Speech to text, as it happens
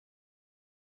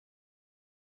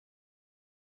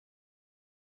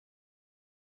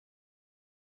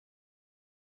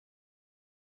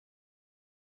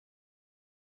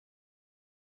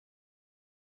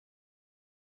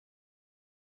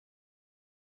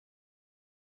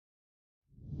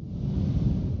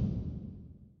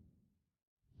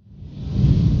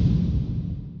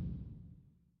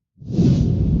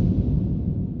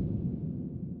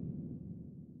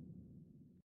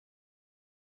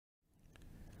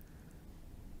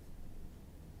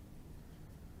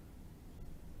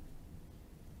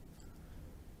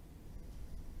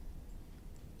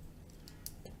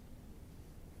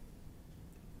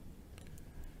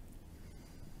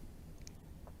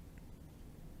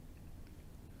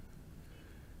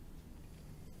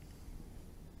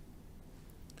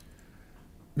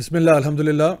बिस्मिल्लाह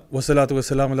अल्हम्दुलिल्लाह वस्सलातु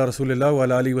वस्सलामु अला रसूलिल्लाह व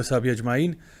अला आलिहि व सहबिहि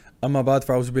अजमाइन अम्मा बाद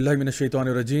फ़अऊज़ु बिल्लाहि मिनश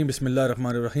शैतानिर रजीम बिस्मिल्लाहिर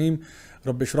रहमानिर रहीम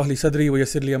रब्बि इश्रह ली सदरी व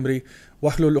यस्सिर ली अमरी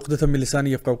वहलुल उक़दतम मिन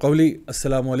लिसानी यफ़क़हू क़ौली।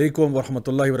 अस्सलामु अलैकुम व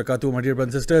रहमतुल्लाहि व बरकातुहू my dear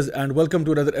brothers and sisters and welcome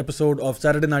to another episode of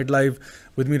Saturday night live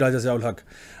with me राजा ज़ियाउल हक।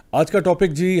 आज का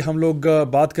टॉपिक जी हम लोग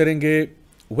बात करेंगे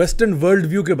वेस्टर्न वर्ल्ड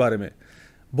व्यू के बारे में।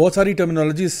 बहुत सारी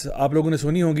टर्मिनोलॉजीज़ आप लोगों ने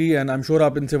सुनी होंगी एंड आई एम श्योर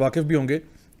आप इनसे वाकिफ़ भी होंगे,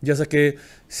 जैसा कि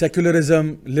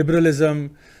सेक्युलरिज्म, लिबरलिज्म,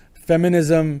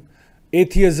 फेमिनिज्म,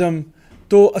 एथियज़म।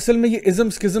 तो असल में ये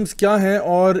इज़म्स किज़म्स क्या हैं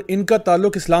और इनका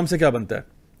ताल्लुक़ इस्लाम से क्या बनता है।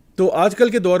 तो आजकल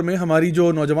के दौर में हमारी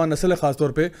जो नौजवान नस्ल है ख़ास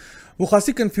तौर पे वो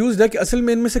खासी कंफ्यूज्ड है कि असल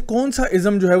में इनमें से कौन सा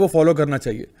इज़म जो है वो फॉलो करना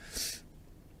चाहिए,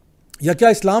 या क्या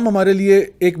इस्लाम हमारे लिए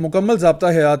एक मुकम्मल ज़ाब्ता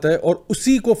हयात है और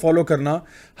उसी को फॉलो करना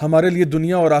हमारे लिए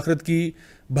दुनिया और आखिरत की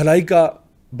भलाई का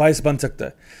बायस बन सकता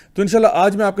है। तो इंशाल्लाह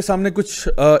आज मैं आपके सामने कुछ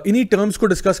इन्हीं टर्म्स को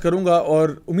डिस्कस करूंगा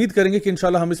और उम्मीद करेंगे कि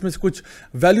इंशाल्लाह हम इसमें से कुछ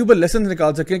वैल्यूबल लेसन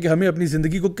निकाल सकें कि हमें अपनी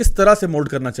ज़िंदगी को किस तरह से मोल्ड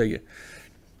करना चाहिए।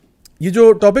 ये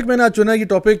जो टॉपिक मैंने आज चुना है, ये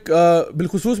टॉपिक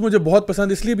बिलखुसूस मुझे बहुत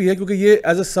पसंद इसलिए भी है क्योंकि ये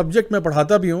एज अ सब्जेक्ट मैं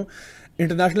पढ़ाता भी हूँ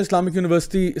इंटरनेशनल इस्लामिक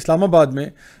यूनिवर्सिटी इस्लामाबाद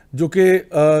में, जो कि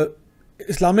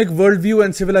Islamic world view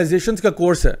and civilisations का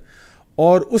कोर्स है।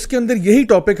 और उसके अंदर यही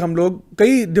टॉपिक हम लोग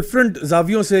कई डिफरेंट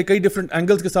जावियों से, कई डिफरेंट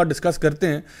एंगल्स के साथ डिस्कस करते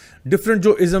हैं, डिफरेंट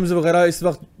जो इज़म्स वगैरह इस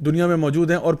वक्त दुनिया में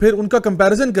मौजूद हैं, और फिर उनका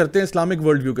कंपैरिजन करते हैं इस्लामिक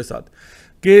वर्ल्ड व्यू के साथ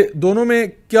कि दोनों में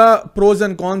क्या प्रोज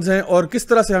एंड कॉन्स हैं और किस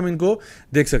तरह से हम इनको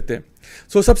देख सकते हैं।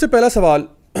 सो सबसे पहला सवाल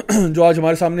जो आज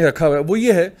हमारे सामने रखा हुआ है वो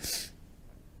ये है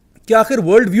कि आखिर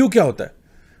वर्ल्ड व्यू क्या होता है।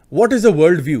 What is a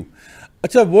world view?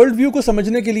 अच्छा, वर्ल्ड व्यू को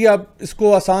समझने के लिए आप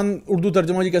इसको आसान उर्दू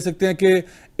तर्जुमा जी कह सकते हैं कि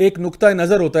एक नुक्ता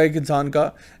नज़र होता है एक इंसान का,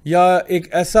 या एक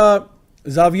ऐसा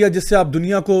जाविया जिससे आप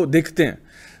दुनिया को देखते हैं।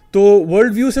 तो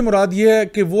वर्ल्ड व्यू से मुराद ये है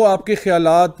कि वो आपके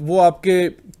ख्यालात, वो आपके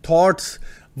थॉट्स,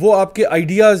 वो आपके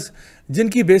आइडियाज़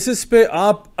जिनकी बेसिस पे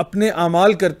आप अपने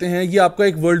आमाल करते हैं, ये आपका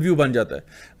एक वर्ल्ड व्यू बन जाता है।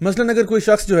 मसलन अगर कोई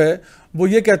शख्स जो है वो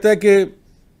ये कहता है कि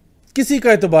किसी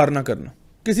का एतबार ना करना,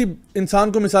 किसी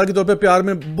इंसान को मिसाल के तौर पर प्यार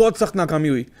में बहुत सख्त नाकामी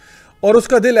हुई और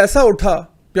उसका दिल ऐसा उठा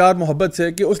प्यार मोहब्बत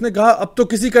से कि उसने कहा अब तो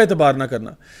किसी का एतबार ना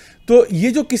करना, तो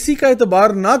ये जो किसी का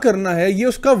एतबार ना करना है ये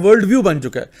उसका वर्ल्ड व्यू बन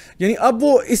चुका है। यानी अब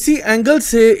वो इसी एंगल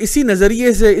से, इसी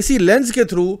नज़रिए से, इसी लेंस के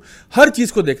थ्रू हर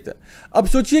चीज़ को देखता है। अब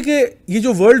सोचिए कि ये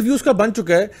जो वर्ल्ड व्यू उसका बन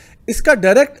चुका है, इसका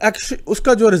डायरेक्ट एक्शन,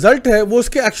 उसका जो रिजल्ट है वो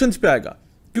उसके एक्शंस पे आएगा,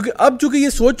 क्योंकि अब चूंकि ये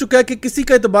सोच चुका है कि किसी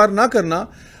का एतबार ना करना,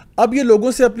 अब ये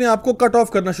लोगों से अपने आप को कट ऑफ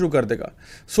करना शुरू कर देगा,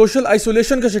 सोशल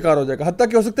आइसोलेशन का शिकार हो जाएगा, हत्ता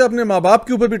कि हो सकता है अपने माँ बाप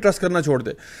के ऊपर भी ट्रस्ट करना छोड़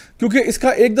दे, क्योंकि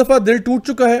इसका एक दफ़ा दिल टूट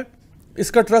चुका है,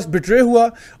 इसका ट्रस्ट बिट्रे हुआ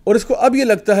और इसको अब ये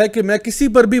लगता है कि मैं किसी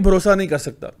पर भी भरोसा नहीं कर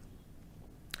सकता।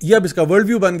 ये अब इसका वर्ल्ड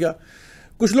व्यू बन गया।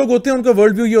 कुछ लोग होते हैं उनका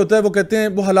वर्ल्ड व्यू ये होता है, वो कहते हैं,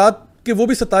 वो हालात के वो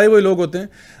भी सताए हुए लोग होते हैं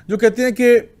जो कहते हैं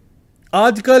कि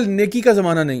आजकल नेकी का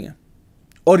ज़माना नहीं है।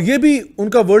 और ये भी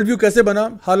उनका वर्ल्ड व्यू कैसे बना,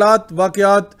 हालात,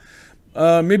 वाक़यात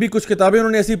में भी कुछ किताबें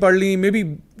उन्होंने ऐसी पढ़ ली, मे भी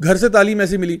घर से तालीम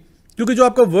ऐसी मिली, क्योंकि जो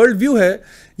आपका वर्ल्ड व्यू है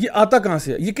ये आता कहाँ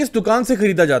से है, ये किस दुकान से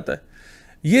ख़रीदा जाता है।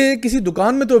 ये किसी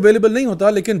दुकान में तो अवेलेबल नहीं होता,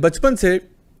 लेकिन बचपन से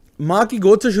माँ की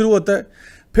गोद से शुरू होता है,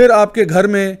 फिर आपके घर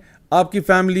में आपकी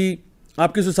फैमिली,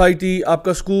 आपकी सोसाइटी,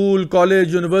 आपका स्कूल,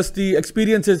 कॉलेज, यूनिवर्सिटी,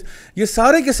 एक्सपीरियंसेस, ये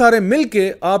सारे के सारे मिल के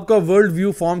आपका वर्ल्ड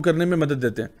व्यू फॉर्म करने में मदद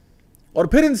देते हैं। और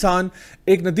फिर इंसान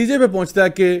एक नतीजे पे पहुंचता है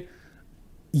कि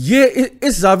ये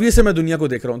इस जाविये से मैं दुनिया को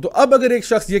देख रहा हूं। तो अब अगर एक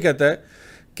शख्स ये कहता है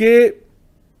कि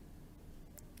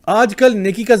आजकल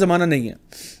नेकी का ज़माना नहीं है,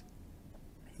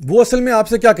 वो असल में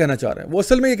आपसे क्या कहना चाह रहा है? वो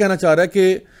असल में ये कहना चाह रहा है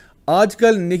कि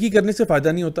आजकल नेकी करने से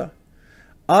फ़ायदा नहीं होता,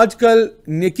 आजकल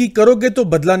नेकी करोगे तो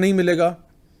बदला नहीं मिलेगा,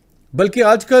 बल्कि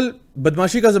आजकल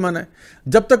बदमाशी का ज़माना है।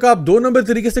 जब तक आप 2 नंबर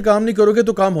तरीके से काम नहीं करोगे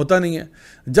तो काम होता नहीं है,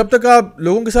 जब तक आप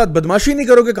लोगों के साथ बदमाशी नहीं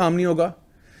करोगे काम नहीं होगा,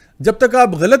 जब तक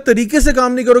आप गलत तरीके से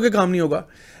काम नहीं करोगे काम नहीं होगा।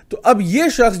 तो अब ये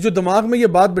शख्स जो दिमाग में ये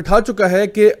बात बिठा चुका है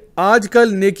कि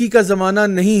आजकल नेकी का ज़माना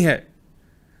नहीं है,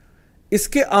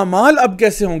 इसके आमाल अब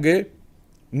कैसे होंगे?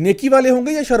 नेकी वाले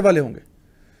होंगे या शर वाले होंगे?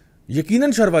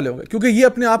 यकीनन शर वाले होंगे, क्योंकि ये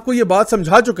अपने आप को ये बात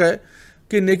समझा चुका है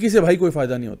कि नेकी से भाई कोई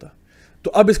फ़ायदा नहीं होता।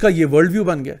 तो अब इसका ये वर्ल्ड व्यू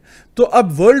बन गया। तो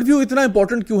अब वर्ल्ड व्यू इतना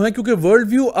इंपॉर्टेंट क्यों है? क्योंकि वर्ल्ड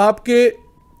व्यू आपके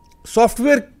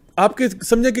सॉफ्टवेयर, आपके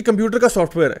समझे कि कंप्यूटर का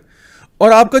सॉफ्टवेयर है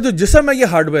और आपका जो जिस्म है ये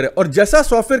हार्डवेयर है, और जैसा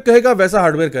सॉफ्टवेयर कहेगा वैसा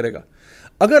हार्डवेयर करेगा।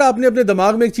 अगर आपने अपने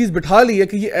दिमाग में एक चीज़ बिठा ली है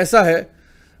कि ये ऐसा है,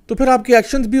 तो फिर आपके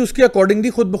एक्शंस भी उसके अकॉर्डिंगली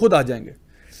खुद ब खुद आ जाएंगे।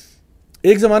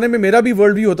 एक ज़माने में मेरा भी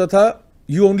वर्ल्ड व्यू होता था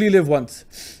यू ओनली लिव वंस,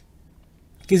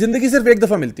 कि ज़िंदगी सिर्फ एक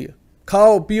दफ़ा मिलती है,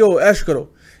 खाओ पियो ऐश करो,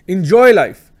 इंजॉय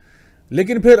लाइफ।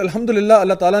 लेकिन फिर अल्हम्दुलिल्लाह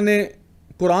अल्लाह ताला ने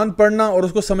कुरान पढ़ना और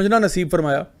उसको समझना नसीब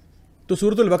फरमाया, तो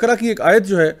सूरतुल बकरा की एक आयत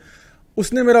जो है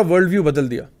उसने मेरा वर्ल्ड व्यू बदल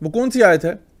दिया। वो कौन सी आयत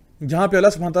है? जहाँ पे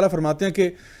अल्लाह सुब्हानहू तआला फरमाते हैं कि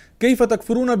कैफ़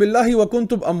तकफ़ुरून बिल्लाहि व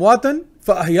कुंतुम अमवातन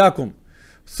फ़अहयाकुम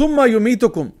सुम्मा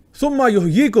युमीतुकुम सुम्मा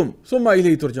युहयीकुम सुम्मा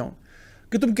इलैहि तुरजाऊन,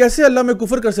 कि तुम कैसे अल्लाह में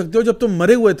कुफर कर सकते हो जब तुम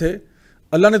मरे हुए थे,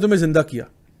 अल्लाह ने तुम्हें जिंदा किया,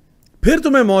 फिर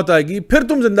तुम्हें मौत आएगी, फिर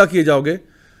तुम जिंदा किए जाओगे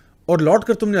और लौट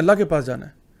कर तुमने अल्लाह के पास जाना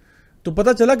है। तो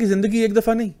पता चला कि जिंदगी एक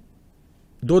दफ़ा नहीं,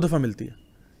 2 दफ़ा मिलती है।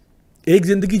 एक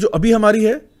जिंदगी जो अभी हमारी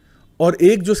है और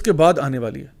एक जो उसके बाद आने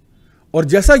वाली है, और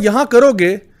जैसा यहां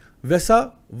करोगे वैसा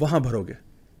वहां भरोगे।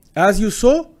 As you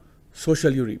sow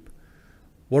shall you reap,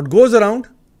 what goes around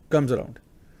comes around.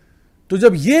 तो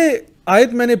जब ये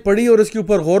आयत मैंने पढ़ी और इसके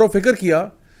ऊपर गौर व फिक्र किया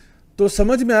तो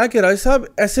समझ में आया कि राय साहब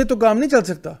ऐसे तो काम नहीं चल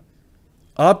सकता,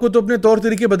 आपको तो अपने तौर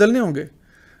तरीके बदलने होंगे।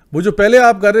 वो जो पहले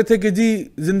आप कर रहे थे कि जी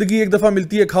जिंदगी एक दफ़ा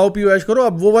मिलती है, खाओ पियो ऐश करो,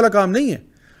 अब वो वाला काम नहीं है।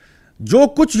 जो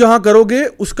कुछ यहां करोगे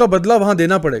उसका बदला वहां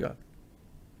देना पड़ेगा।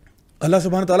 अल्लाह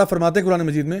सुब्हानहू तआला फरमाते हैं कुरान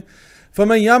मजीद में,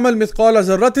 फमन यामल मिस्काल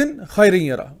ज़र्रतिन खैरन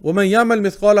यरा वमन यामल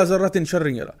मिस्काल ज़र्रतिन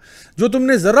शर्रन यरा, जो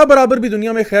तुमने ज़र्रा बराबर भी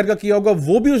दुनिया में खैर का किया होगा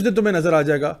वो भी उस दिन तुम्हें नजर आ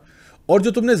जाएगा, और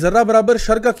जो तुमने ज़र्रा बराबर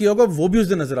शर का किया होगा वो भी उस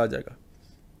दिन नजर आ जाएगा।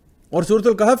 और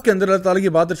सूरतुल कहफ के अंदर अल्लाह ताला ये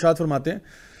बात इरशाद फरमाते हैं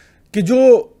कि जो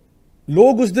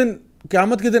लोग उस दिन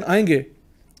क़यामत के दिन आएंगे,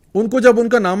 उनको जब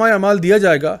उनका नामा अमाल दिया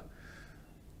जाएगा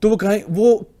तो वो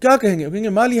क्या कहेंगे?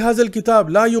 माली हाज़ल किताब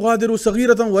ला युगादिरु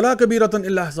सगीरतन वला कबीरतन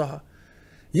इल्ला अहसाहा।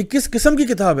 ये किस किस्म की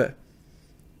किताब है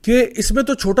कि इसमें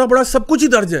तो छोटा बड़ा सब कुछ ही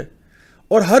दर्ज है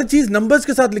और हर चीज नंबर्स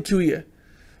के साथ लिखी हुई है,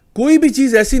 कोई भी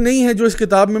चीज ऐसी नहीं है जो इस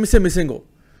किताब में से मिसिंग हो।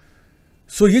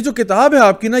 सो ये जो किताब है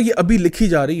आपकी ना, ये अभी लिखी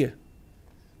जा रही है।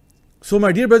 So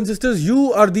my dear brothers and sisters, you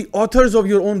are the author's of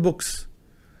your own books,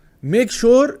 make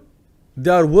sure they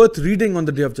are worth reading on the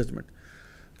day of judgement.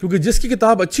 क्योंकि जिसकी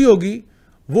किताब अच्छी होगी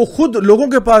वो खुद लोगों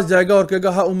के पास जाएगा और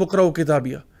कहेगा हाँ उमुकरा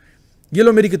किताबिया, ये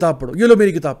लो मेरी किताब पढ़ो, ये लो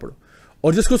मेरी किताब पढ़ो।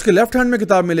 और जिसको उसके लेफ्ट हैंड में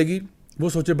किताब मिलेगी वो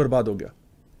सोचे बर्बाद हो गया।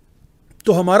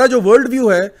 तो हमारा जो वर्ल्ड व्यू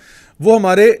है वो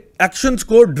हमारे एक्शंस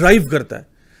को ड्राइव करता है।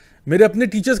 मेरे अपने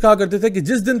टीचर्स कहा करते थे कि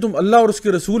जिस दिन तुम अल्लाह और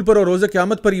उसके रसूल पर और रोज़े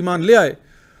क़यामत पर ईमान ले आए,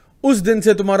 उस दिन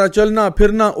से तुम्हारा चलना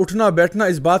फिरना उठना बैठना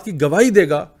इस बात की गवाही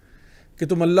देगा कि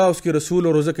तुम अल्लाह उसके रसूल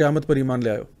और रोज़े क़यामत पर ईमान ले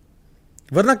आए हो।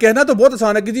 वरना कहना तो बहुत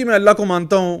आसान है कि जी मैं अल्लाह को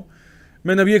मानता हूँ,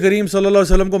 मैं नबी करीम सल्लल्लाहु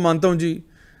अलैहि वसल्लम को मानता हूँ, जी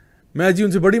मैं जी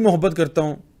उनसे बड़ी मोहब्बत करता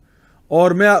हूँ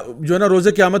और मैं जो है ना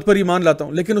रोज़े क़यामत पर ईमान लाता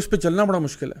हूँ, लेकिन उस पर चलना बड़ा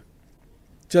मुश्किल है।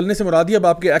 चलने से मुराद अब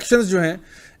आपके एक्शंस जो हैं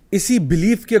इसी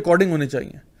बिलीफ के अकॉर्डिंग होने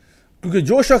चाहिए। क्योंकि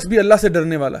जो शख्स भी अल्लाह से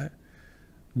डरने वाला है,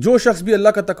 जो शख्स भी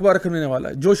अल्लाह का तकवा रखने वाला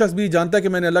है, जो शख्स भी जानता है कि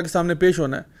मैंने अल्लाह के सामने पेश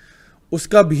होना है,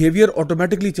 उसका बिहेवियर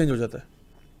ऑटोमेटिकली चेंज हो जाता है।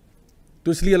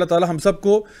 तो इसलिए अल्लाह ताला हम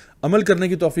सबको अमल करने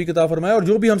की तौफीक अता फरमाए, और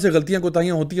जो भी हमसे गलतियां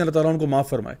कोताहियां होती हैं अल्लाह ताला उनको माफ़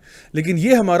फरमाए। लेकिन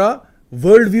ये हमारा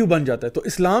वर्ल्ड व्यू बन जाता है। तो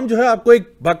इस्लाम जो है आपको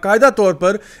एक बाकायदा तौर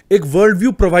पर एक वर्ल्ड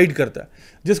व्यू प्रोवाइड करता है,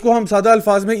 जिसको हम सादा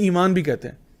अल्फाज में ईमान भी कहते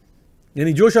हैं।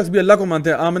 यानी जो शख्स भी अल्लाह को मानते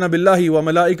हैं, आमना बिल्लाहि व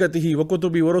मलाइकतिही व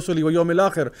कुतुबी व रसूली व यौमिल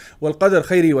आखिर वल क़दर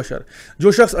खैरी व शर,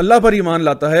 जो शख्स अल्लाह पर ईमान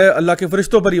लाता है, अल्लाह के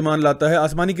फरिश्तों पर ईमान लाता है,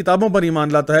 आसमानी किताबों पर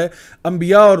ईमान लाता है,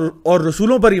 अंबिया और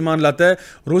रसूलों पर ईमान लाता है,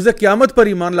 रोज़े क़यामत पर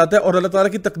ईमान लाता है और अल्लाह ताला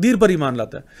की तकदीर पर ईमान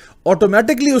लाता है,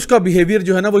 ऑटोमेटिकली उसका बिहेवियर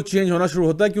जो है ना वो चेंज होना शुरू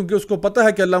होता है। क्योंकि उसको पता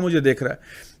है कि अल्लाह मुझे देख रहा है,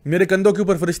 मेरे कंधों के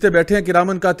ऊपर फरिश्ते बैठे हैं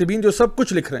किरामन कातिबीन जो सब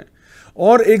कुछ लिख रहे हैं,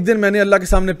 और एक दिन मैंने अल्लाह के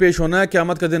सामने पेश होना है,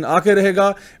 क़यामत का दिन आके रहेगा,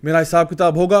 मेरा हिसाब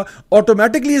किताब होगा।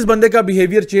 ऑटोमेटिकली इस बंदे का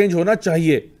बिहेवियर चेंज होना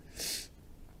चाहिए।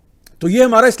 तो ये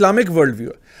हमारा इस्लामिक वर्ल्ड व्यू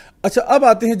है। अच्छा, अब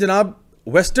आते हैं जनाब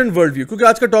वेस्टर्न वर्ल्ड व्यू, क्योंकि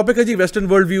आज का टॉपिक है जी वेस्टर्न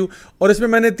वर्ल्ड व्यू, और इसमें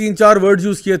मैंने 3-4 वर्ड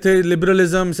यूज किए थे,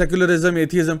 लिबरलिज्म, सेक्युलरिज्म,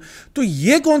 एथियज्म। तो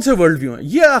ये कौन से वर्ल्ड व्यू हैं,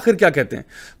 ये आखिर क्या कहते हैं?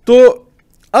 तो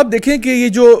अब देखें कि ये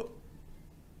जो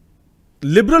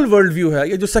लिबरल वर्ल्ड व्यू है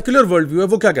या जो सेक्युलर वर्ल्ड व्यू है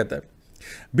वो क्या कहता है।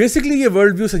 बेसिकली ये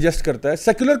वर्ल्ड व्यू सजेस्ट करता है,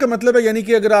 सेक्युलर का मतलब है, यानी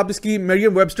कि अगर आप इसकी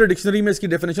मरियम वेबस्टर डिक्शनरी में इसकी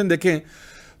डेफिनेशन देखें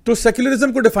तो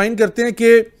सेक्युलरिज्म को डिफाइन करते हैं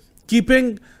कि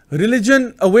keeping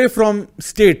religion away from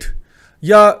state,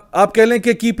 या आप कह लें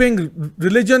कि keeping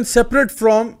religion separate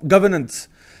from governance,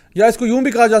 या इसको यूं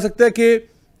भी कहा जा सकता है कि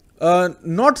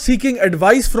not seeking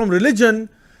advice from religion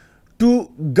to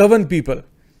govern people.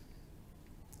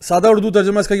 सादा उर्दू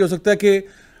तर्जुमा इसका ये हो सकता है कि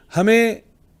हमें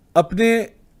अपने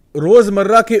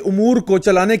रोज़मर्रा के उमूर को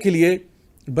चलाने के लिए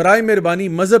बराए मेहरबानी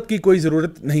मज़हब की कोई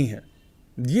ज़रूरत नहीं है।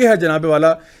 यह है जनाबे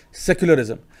वाला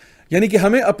सेक्युलरिज्म, यानी कि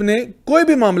हमें अपने कोई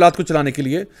भी मामलात को चलाने के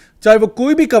लिए, चाहे वो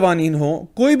कोई भी कवानीन हो,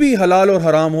 कोई भी हलाल और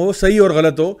हराम हो, सही और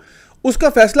गलत हो, उसका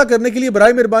फैसला करने के लिए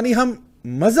बराए मेहरबानी हम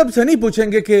मज़हब से नहीं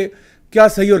पूछेंगे कि क्या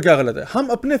सही और क्या गलत है। हम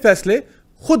अपने फैसले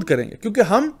खुद करेंगे क्योंकि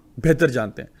हम बेहतर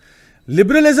जानते हैं।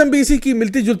 लिबरलिज्म भी इसी की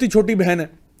मिलती जुलती छोटी बहन है।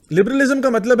 लिबरलिज्म का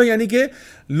मतलब है यानी कि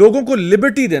लोगों को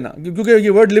लिबर्टी देना, क्योंकि ये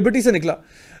वर्ड लिबर्टी से निकला,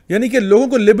 यानी कि लोगों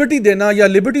को लिबर्टी देना, या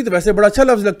लिबर्टी तो वैसे बड़ा अच्छा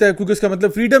लफ्ज लगता है क्योंकि इसका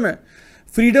मतलब फ्रीडम है,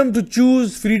 freedom to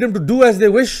choose, freedom to do as they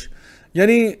wish,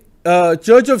 यानी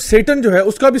चर्च ऑफ सेटन जो है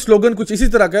उसका भी स्लोगन कुछ इसी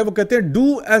तरह का है। वो कहते हैं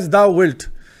डू एज दाउ विल्ट,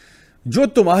 जो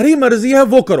तुम्हारी मर्जी है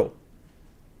वो करो।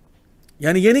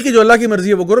 यानी ये नहीं कि जो अल्लाह की मर्जी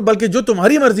है वो करो, बल्कि जो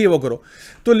तुम्हारी मर्जी है वो करो।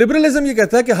 तो लिबरलिज्म ये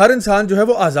कहता है कि हर इंसान जो है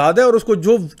वो आज़ाद है और उसको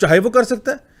जो चाहे वो कर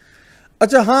सकता है।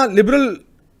 अच्छा हाँ, लिबरल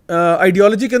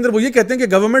आइडियोलॉजी के अंदर वो ये कहते हैं कि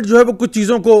गवर्नमेंट जो है वो कुछ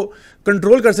चीज़ों को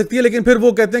कंट्रोल कर सकती है, लेकिन फिर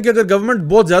वो कहते हैं कि अगर गवर्नमेंट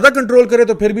बहुत ज़्यादा कंट्रोल करे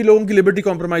तो फिर भी लोगों की लिबर्टी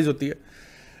कॉम्प्रोमाइज़ होती है।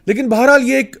 लेकिन बहरहाल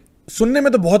ये एक सुनने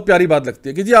में तो बहुत प्यारी बात लगती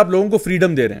है कि जी आप लोगों को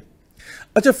फ्रीडम दे रहे हैं।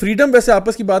 अच्छा, फ्रीडम वैसे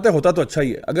आपस की बात है, होता तो अच्छा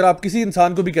ही है। अगर आप किसी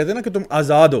इंसान को भी कहते हैं ना कि तुम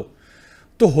आज़ाद हो,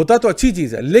 तो होता तो अच्छी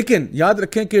चीज़ है, लेकिन याद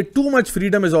रखें कि too much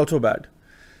freedom is also bad.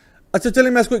 अच्छा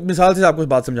चलें, मैं इसको एक मिसाल से आपको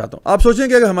बात समझाता हूँ। आप सोचें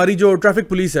कि अगर हमारी जो ट्रैफिक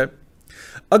पुलिस है,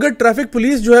 अगर ट्रैफिक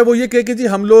पुलिस जो है वो ये कहे कि जी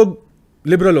हम लोग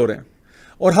लिबरल हो रहे हैं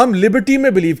और हम लिबर्टी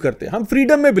में बिलीव करते हैं, हम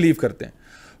फ्रीडम में बिलीव करते हैं,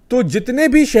 तो जितने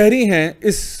भी शहरी हैं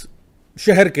इस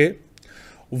शहर के,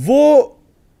 वो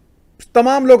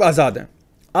तमाम लोग आज़ाद हैं।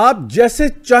 आप जैसे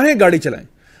चाहें गाड़ी चलाएं।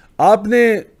 आपने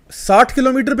 60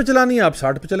 किलोमीटर पे चलानी है आप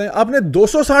 60 पे चलाएं, आपने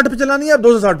 260 पे चलानी है आप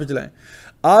 260 पे चलाएं।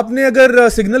 आपने अगर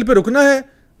सिग्नल पे रुकना है,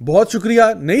 बहुत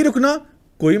शुक्रिया, नहीं रुकना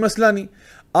कोई मसला नहीं।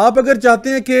 आप अगर चाहते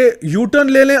हैं कि यू टर्न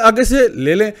ले लें, आगे से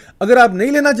ले लें। अगर आप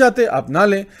नहीं लेना चाहते आप ना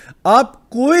लें। आप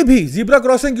कोई भी ज़ीब्रा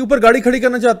क्रॉसिंग के ऊपर गाड़ी खड़ी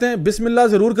करना चाहते हैं, बिस्मिल्लाह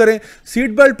ज़रूर करें।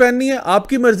 सीट बेल्ट पहननी है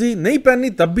आपकी मर्जी, नहीं पहननी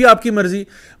तब भी आपकी मर्जी।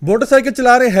 मोटरसाइकिल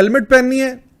चला रहे हैं, हेलमेट पहननी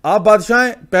है, आप बादशाह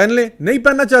हैं, पहन लें। नहीं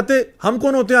पहनना चाहते, हम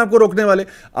कौन होते हैं आपको रोकने वाले?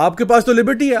 आपके पास तो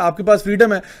लिबर्टी है, आपके पास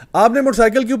फ्रीडम है। आपने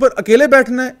मोटरसाइकिल के ऊपर अकेले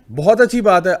बैठना है, बहुत अच्छी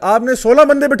बात है। आपने 16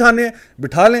 बंदे बिठाने हैं,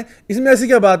 बिठा लें, इसमें ऐसी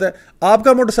क्या बात है?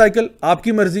 आपका मोटरसाइकिल,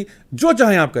 आपकी मर्जी, जो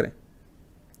चाहें आप करें।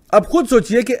 अब खुद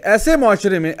सोचिए कि ऐसे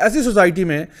माशरे में, ऐसी सोसाइटी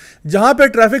में जहां पे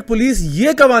ट्रैफिक पुलिस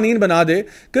ये कवानीन बना दे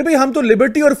कि भाई हम तो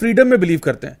लिबर्टी और फ्रीडम में बिलीव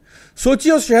करते हैं,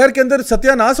 सोचिए उस शहर के अंदर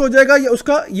सत्यानाश हो जाएगा या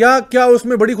उसका, या क्या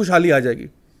उसमें बड़ी खुशहाली आ जाएगी?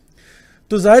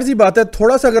 तो जाहिर सी बात है,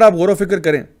 थोड़ा सा अगर आप गौर फिक्र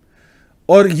करें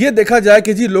और ये देखा जाए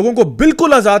कि जी लोगों को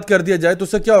बिल्कुल आज़ाद कर दिया जाए, तो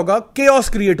उससे क्या होगा? केओस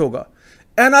क्रिएट होगा,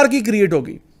 एनार्की क्रिएट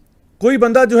होगी। कोई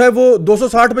बंदा जो है वो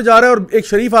 260 पे जा रहा है और एक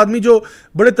शरीफ आदमी जो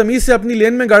बड़े तमीज़ से अपनी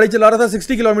लेन में गाड़ी चला रहा था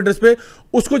 60 किलोमीटर पे,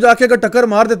 उसको जाके अगर टक्कर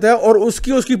मार देता है और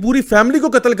उसकी पूरी फैमिली को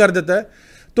कत्ल कर देता है,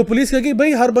 तो पुलिस कहेगी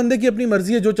भाई हर बंदे की अपनी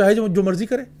मर्जी है, जो चाहे जो मर्जी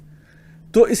करे।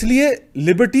 तो इसलिए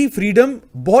लिबर्टी, फ्रीडम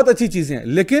बहुत अच्छी चीज़ें हैं,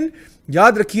 लेकिन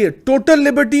याद रखिए टोटल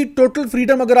लिबर्टी, टोटल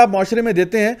फ्रीडम अगर आप माशरे में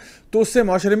देते हैं तो उससे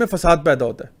माशरे में फसाद पैदा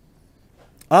होता है।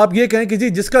 आप ये कहें कि जी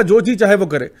जिसका जो चीज़ चाहे वो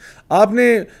करे। आपने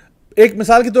एक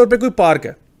मिसाल के तौर पे कोई पार्क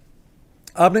है,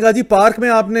 आपने कहा जी पार्क में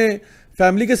आपने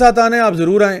फैमिली के साथ आना है, आप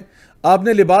ज़रूर आएँ।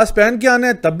 आपने लिबास पहन के आना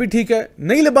है तब भी ठीक है,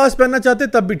 नहीं लिबास पहनना चाहते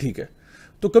तब भी ठीक है।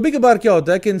 तो कभी कभार क्या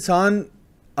होता है कि इंसान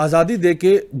आज़ादी दे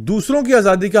के दूसरों की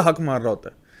आज़ादी का हक मार रहा होता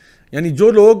है। यानी जो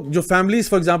लोग, जो फैमिलीज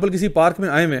फॉर एग्जांपल किसी पार्क में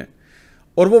आए हुए हैं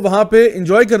और वो वहाँ पे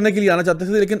एंजॉय करने के लिए आना चाहते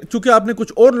थे, लेकिन चूंकि आपने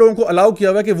कुछ और लोगों को अलाउ किया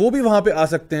हुआ है कि वो भी वहाँ पे आ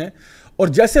सकते हैं और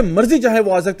जैसे मर्जी चाहे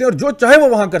वो आ सकते हैं और जो चाहे वो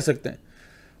वहाँ कर सकते हैं,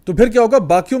 तो फिर क्या होगा?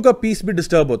 बाकियों का पीस भी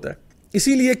डिस्टर्ब होता है।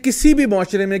 इसीलिए किसी भी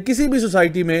माशरे में, किसी भी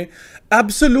सोसाइटी में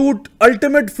एब्सोल्यूट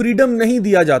अल्टीमेट फ्रीडम नहीं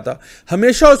दिया जाता।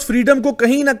 हमेशा उस फ्रीडम को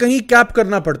कहीं ना कहीं कैप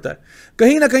करना पड़ता है,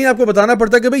 कहीं ना कहीं आपको बताना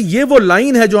पड़ता है कि भाई ये वो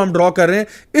लाइन है जो हम ड्रॉ कर रहे हैं,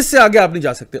 इससे आगे आप नहीं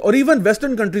जा सकते। और इवन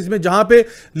वेस्टर्न कंट्रीज में जहां पे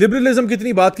लिबरलिज्म की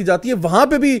इतनी बात की जाती है, वहां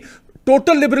पे भी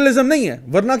टोटल लिबरलिज्म नहीं है,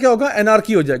 वरना क्या होगा?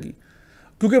 एनार्की हो जाएगी।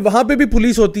 क्योंकि वहां पे भी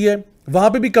पुलिस होती है, वहां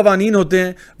पे भी कवानीन होते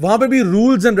हैं, वहां पे भी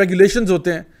रूल्स एंड रेगुलेशंस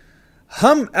होते हैं।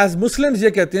 हम एज मुस्लिम्स ये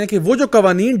कहते हैं कि वो जो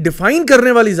कवानीन डिफाइन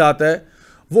करने वाली ज़ात है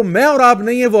वो मैं और आप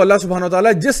नहीं है, वो अल्लाह सुब्हानो तआला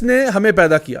है जिसने हमें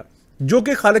पैदा किया, जो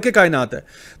कि खालिक कायनात है।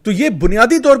 तो ये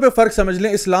बुनियादी तौर पे फ़र्क समझ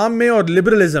लें इस्लाम में और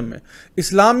लिबरलिज्म में,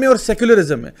 इस्लाम में और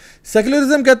सेक्युलरिज्म में।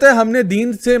 सेक्युलरिज्म कहता है हमने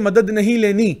दीन से मदद नहीं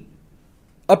लेनी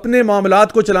अपने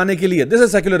मामलात को चलाने के लिए, दिस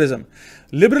इज सेक्युलरिज्म।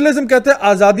 लिबरलिज्म कहता है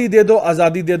आज़ादी दे दो,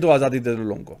 आज़ादी दे दो, आज़ादी दे दो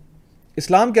लोगों को।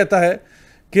 इस्लाम कहता है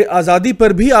कि आज़ादी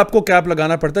पर भी आपको कैप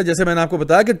लगाना पड़ता है। जैसे मैंने आपको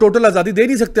बताया कि टोटल आज़ादी दे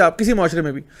नहीं सकते आप किसी माशरे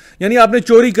में भी। यानी आपने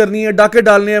चोरी करनी है, डाके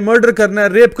डालने हैं, मर्डर करना है,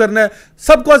 रेप करना है,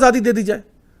 सबको आज़ादी दे दी जाए,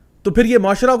 तो फिर ये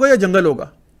माशरा होगा या जंगल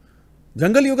होगा?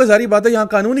 जंगल ही होगा, जारी बात है, यहाँ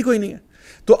कानून ही कोई नहीं है।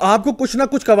 तो आपको कुछ ना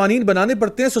कुछ कवानीन बनाने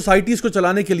पड़ते हैं सोसाइटीज़ को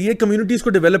चलाने के लिए, कम्युनिटीज़ को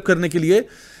डेवलप करने के लिए,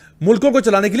 मुल्कों को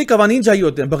चलाने के लिए कवानीन चाहिए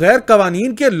होते हैं। बगैर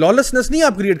कवानीन के लॉलेसनेस नहीं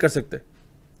आप क्रिएट कर सकते,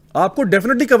 आपको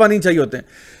डेफिनेटली कवानीन चाहिए होते हैं।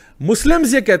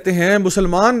 मुस्लिम्स ये कहते हैं,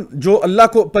 मुसलमान जो अल्लाह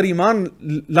को पर ईमान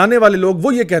लाने वाले लोग,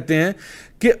 वो ये कहते हैं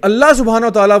कि अल्लाह सुब्हानो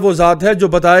तआला वो ज़ात है जो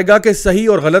बताएगा कि सही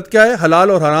और गलत क्या है,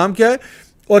 हलाल और हराम क्या है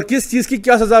और किस चीज़ की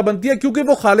क्या सज़ा बनती है, क्योंकि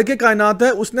वो खालिक कायनात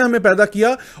है, उसने हमें पैदा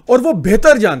किया और वो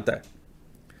बेहतर जानता है।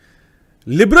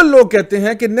 लिबरल लोग कहते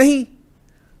हैं कि नहीं,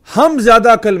 हम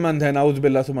ज्यादा अक्लमंद हैं, नाउज़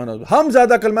बिल्लाह सुब्हानहू, हम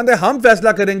ज्यादा अक्लमंद हैं, हम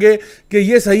फैसला करेंगे कि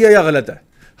ये सही है या गलत है,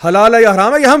 हलाल है या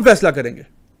हराम है, ये हम फैसला करेंगे।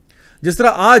 जिस तरह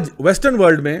आज वेस्टर्न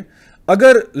वर्ल्ड में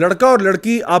अगर लड़का और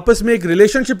लड़की आपस में एक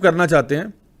रिलेशनशिप करना चाहते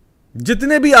हैं,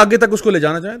 जितने भी आगे तक उसको ले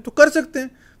जाना चाहें तो कर सकते हैं।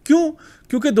 क्यों?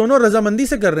 क्योंकि दोनों रजामंदी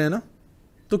से कर रहे हैं ना,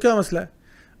 तो क्या मसला है?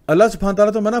 अल्लाह सुब्हान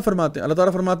ताला तो मना फरमाते हैं, अल्लाह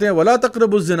ताला फरमाते हैं वला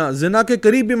तक़रबुज़ ज़िना, ज़िना के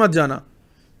करीब भी मत जाना।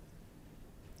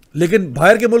 लेकिन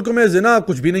बाहर के मुल्कों में ज़िना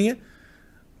कुछ भी नहीं है।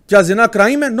 क्या ज़िना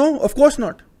क्राइम है? No, of course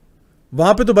not.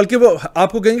 वहां पे तो बल्कि वो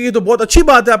आपको कहेंगे ये तो बहुत अच्छी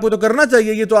बात है, आपको तो करना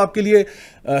चाहिए, ये तो आपके लिए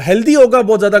हेल्दी होगा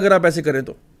बहुत ज्यादा अगर आप ऐसे करें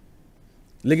तो।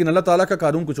 लेकिन अल्लाह ताला का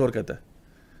कानून कुछ और कहता है।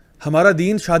 हमारा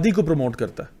दीन शादी को प्रमोट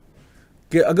करता है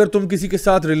कि अगर तुम किसी के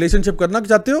साथ रिलेशनशिप करना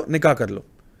चाहते हो, निकाह कर लो।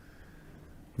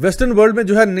 वेस्टर्न वर्ल्ड में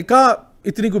जो है निकाह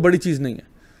इतनी कोई बड़ी चीज नहीं है।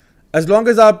 एज लॉन्ग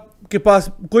एज आपके पास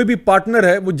कोई भी पार्टनर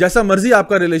है, वो जैसा मर्जी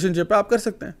आपका रिलेशनशिप है, आप कर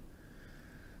सकते हैं।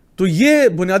 तो ये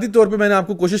बुनियादी तौर पे मैंने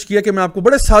आपको कोशिश किया कि मैं आपको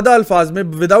बड़े सादा अल्फाज में,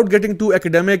 without getting to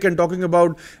academic and talking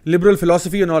about liberal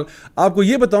philosophy and all, आपको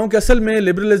ये बताऊं कि असल में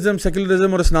लिबरलिज्म,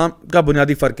 सेक्युलरिज्म और इस्लाम का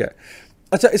बुनियादी फर्क क्या है।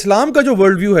 अच्छा, इस्लाम का जो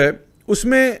वर्ल्ड व्यू है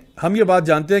उसमें हम ये बात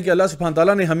जानते हैं कि अल्लाह सुब्हान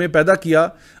ताला ने हमें पैदा किया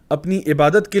अपनी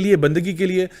इबादत के लिए, बंदगी के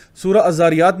लिए। सूरह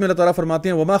अज़्ज़ारियात में अल्लाह ताला फरमाते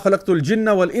हैं वमा खलक़तुल जिन्न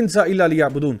वल इंसा इल्ला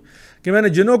लियअबुदून, कि मैंने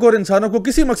जिन्नों को और इंसानों को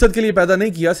किसी मकसद के लिए पैदा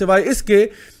नहीं किया सिवाय इसके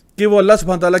कि वो अल्लाह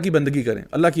सुब्हान ताला की बंदगी करें,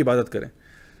 अल्लाह की इबादत करें।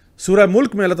 सूरह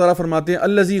मुल्क में अल्लाह ताला फरमाते हैं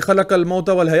अल्लज़ी खलक़ल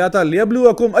मौता वल हयाता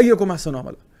लियब्लुवकुम अय्युकुम अहसनु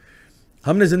अमला,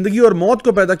 हमने जिंदगी और मौत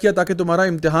को पैदा किया ताकि तुम्हारा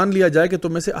इम्तिहान लिया जाए कि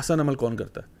तुम में से अहसन अमल कौन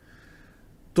करता है।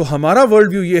 तो हमारा वर्ल्ड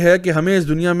व्यू ये है कि हमें इस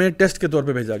दुनिया में टेस्ट के तौर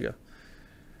पे भेजा गया,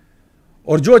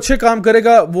 और जो अच्छे काम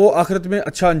करेगा वो आखिरत में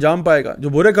अच्छा अंजाम पाएगा, जो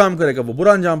बुरे काम करेगा वो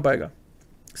बुरा अंजाम पाएगा।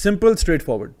 Simple, straight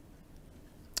forward.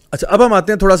 अच्छा, अब हम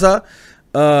आते हैं थोड़ा सा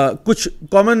कुछ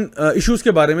कॉमन इश्यूज़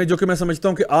के बारे में, जो कि मैं समझता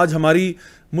हूं कि आज हमारी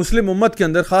मुस्लिम उम्मत के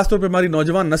अंदर, ख़ासतौर पे हमारी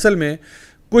नौजवान नस्ल में,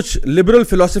 कुछ लिबरल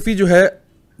फ़िलासफ़ी जो है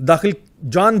दाखिल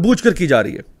जानबूझकर की जा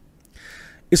रही है।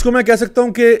 इसको मैं कह सकता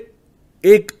हूं कि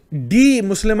एक डी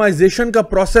मुस्लिमाइजेशन का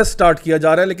प्रोसेस स्टार्ट किया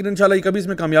जा रहा है, लेकिन इंशाल्लाह कभी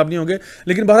इसमें कामयाब नहीं होंगे।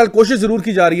 लेकिन बहरहाल कोशिश ज़रूर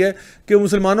की जा रही है कि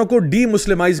मुसलमानों को डी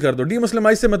मुस्लिमाइज कर दो। डी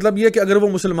मुस्लिमाइज से मतलब यह कि अगर वो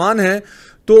मुसलमान हैं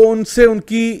तो उनसे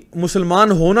उनकी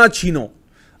मुसलमान होना छीनो,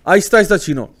 आहिस्ता आहिस्ता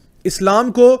छीनो। इस्लाम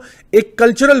को एक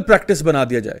कल्चरल प्रैक्टिस बना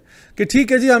दिया जाए कि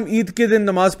ठीक है जी, हम ईद के दिन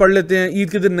नमाज पढ़ लेते हैं, ईद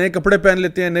के दिन नए कपड़े पहन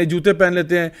लेते हैं, नए जूते पहन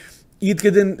लेते हैं, ईद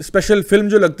के दिन स्पेशल फिल्म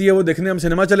जो लगती है वो देखने हम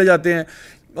सिनेमा चले जाते हैं,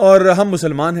 और हम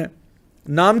मुसलमान हैं,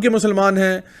 नाम के मुसलमान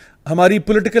हैं। हमारी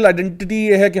पॉलिटिकल आइडेंटिटी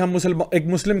ये है कि हम एक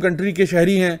मुस्लिम कंट्री के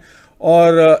शहरी हैं,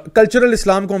 और कल्चरल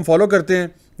इस्लाम को हम फॉलो करते हैं।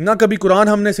 ना कभी कुरान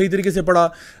हमने सही तरीके से पढ़ा,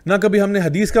 ना कभी हमने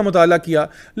हदीस का मुताला किया,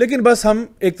 लेकिन बस हम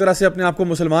एक तरह से अपने आप को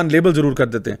मुसलमान लेबल ज़रूर कर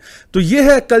देते हैं। तो ये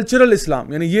है कल्चरल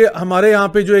इस्लाम, यानी ये हमारे यहाँ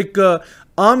पे जो एक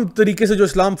आम तरीके से जो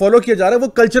इस्लाम फॉलो किया जा रहा है वो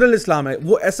कल्चरल इस्लाम है।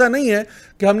 वो ऐसा नहीं है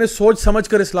कि हमने सोच समझ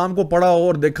कर इस्लाम को पढ़ा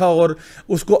और देखा और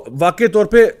उसको वाकई तौर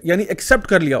पर यानी एक्सेप्ट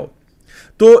कर लिया हो।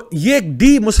 तो ये एक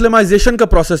डी मुस्लिमाइजेशन का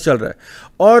प्रोसेस चल रहा है,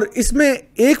 और इसमें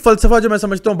एक फ़लसफ़ा जो मैं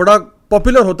समझता हूँ बड़ा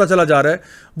पॉपुलर होता चला जा रहा है,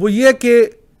 वो ये है कि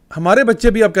हमारे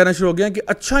बच्चे भी अब कहना शुरू हो गए हैं कि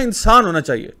अच्छा इंसान होना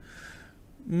चाहिए।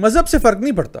 मज़हब से फ़र्क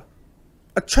नहीं पड़ता,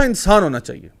 अच्छा इंसान होना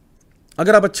चाहिए।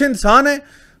 अगर आप अच्छे इंसान हैं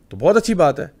तो बहुत अच्छी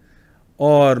बात है,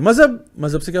 और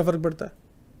मज़हब से क्या फ़र्क पड़ता है।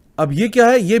 अब ये क्या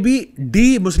है, ये भी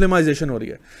डी मुस्लिमाइजेशन हो रही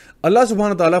है। अल्लाह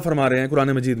सुब्हान ताला फरमा रहे हैं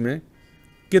कुरान मजीद में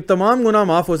कि तमाम गुनाह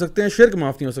माफ़ हो सकते हैं, शिर्क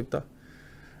माफ़ नहीं हो सकता।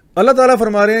 अल्लाह ताला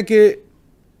फरमा रहे हैं कि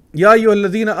या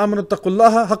अय्युहल्लज़ीना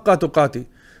आमनुत्तक़ुल्लाह हक़्क़ तुक़ातिह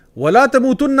वला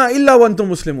तमूतुन्ना इल्ला व अंतुम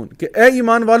मुस्लिमून, कि ए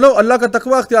ईमान वालो अल्लाह का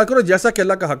तकवा अख्तियार करो जैसा कि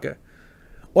अल्लाह का हक है,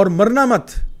 और मरना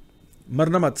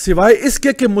मत सिवाय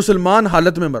इसके कि मुसलमान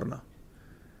हालत में मरना।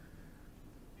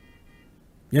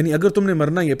 यानी अगर तुमने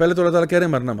मरना ही है, पहले तो अल्लाह ताला कह रहे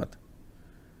हैं मरना मत,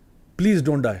 please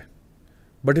don't die,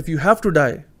 but if you have to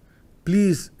die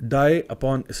please die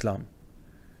upon इस्लाम,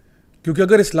 क्योंकि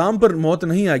अगर इस्लाम पर मौत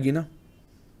नहीं आएगी ना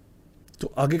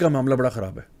तो आगे का मामला बड़ा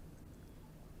ख़राब है।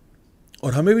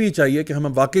 और हमें भी ये चाहिए कि हम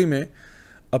वाकई में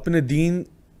अपने दीन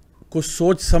को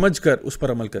सोच समझ कर उस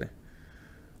पर अमल करें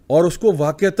और उसको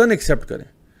वाकईतन एक्सेप्ट करें।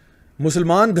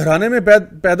 मुसलमान घराने में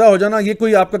पैदा हो जाना ये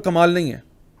कोई आपका कमाल नहीं है,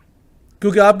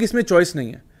 क्योंकि आपकी इसमें चॉइस नहीं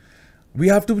है। We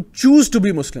have to choose to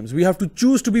be Muslims, we have to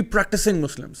choose to be practising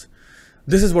Muslims,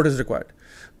 this is what is required.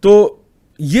 तो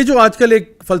ये जो आजकल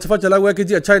एक फ़लसफ़ा चला हुआ है कि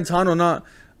जी अच्छा इंसान होना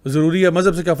ज़रूरी है,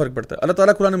 मज़हब से क्या फ़र्क पड़ता है। अल्लाह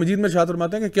ताला कुरान मजीद में इरशाद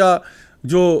फरमाते हैं कि क्या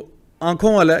जो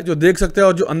आंखों वाला है, जो देख सकता है,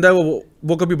 और जो अंधा है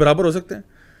वो कभी बराबर हो सकते हैं?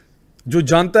 जो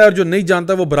जानता है और जो नहीं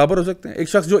जानता है वो बराबर हो सकते हैं? एक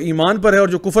शख्स जो ईमान पर है और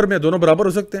जो कुफर में है, दोनों बराबर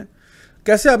हो सकते हैं?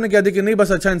 कैसे आपने कह दिया कि नहीं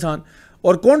बस अच्छा इंसान?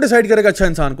 और कौन डिसाइड करेगा अच्छा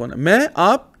इंसान कौन है? मैं,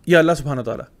 आप, या अल्लाह सुब्हानहू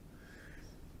तआला?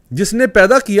 जिसने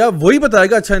पैदा किया वही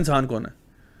बताएगा अच्छा इंसान कौन है।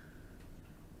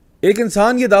 एक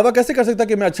इंसान ये दावा कैसे कर सकता है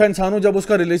कि मैं अच्छा इंसान हूं जब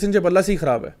उसका रिलेशनशिप अल्लाह से ही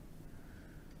खराब है?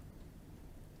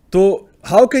 तो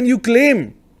how can you claim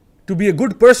to be a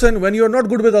good person when you are not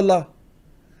good with अल्लाह?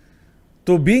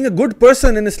 तो being a good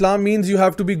person in Islam means you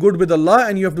have to be good with Allah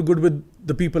and you have to good with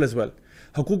the people as well.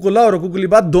 हकूकुल्लाह और हकूकुल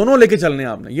इबाद दोनों लेके चलने हैं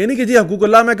आपने। ये नहीं कि जी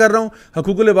हकूकुल्लाह मैं कर रहा हूं,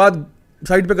 हकूकुल इबाद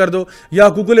साइड पे कर दो, या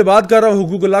हकूकुल इबाद कर रहा हूं,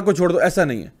 हकूकुल्लाह को छोड़ दो, ऐसा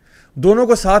नहीं है। दोनों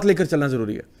को साथ लेकर चलना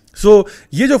जरूरी है।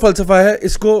 ये जो फलसफा है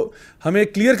इसको हमें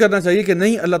क्लियर करना चाहिए कि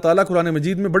नहीं, अल्लाह ताला कुरान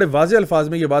मजीद में बड़े वाज़ेह अल्फाज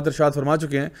में ये बात इरशाद फरमा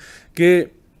चुके हैं कि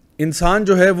इंसान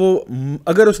जो है वो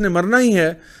अगर उसने मरना ही है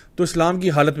तो इस्लाम की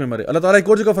हालत में मरे। अल्लाह ताला एक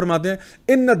और जगह फरमाते हैं,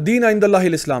 इन्ना दीन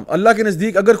इंदल्लाहिल इस्लाम, अल्लाह के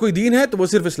नज़दीक अगर कोई दीन है तो वो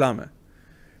सिर्फ इस्लाम है,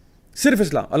 सिर्फ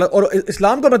इस्लाम। और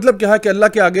इस्लाम का मतलब क्या है कि अल्लाह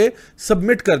के आगे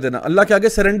सबमिट कर देना, अल्लाह के आगे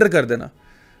सरेंडर कर देना,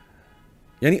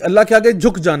 यानी अल्लाह के आगे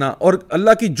झुक जाना, और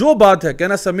अल्लाह की जो बात है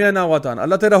कहना समिअना व अताअना,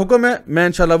 अल्लाह तेरा हुक्म है मैं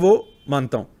इंशाल्लाह वो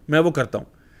मानता हूं, मैं वो करता हूं।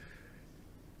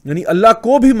 यानी अल्लाह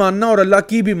को भी मानना और अल्लाह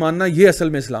की भी मानना, ये असल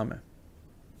में इस्लाम है।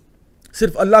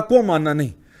 सिर्फ अल्लाह को मानना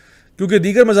नहीं, क्योंकि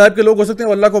दीगर मज़ाहिब के लोग हो सकते हैं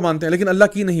वो अल्लाह को मानते हैं लेकिन अल्लाह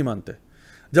की नहीं मानते।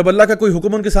 जब अल्लाह का कोई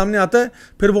हुक्म उनके सामने आता है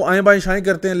फिर वो आएँ बाएँ शाएँ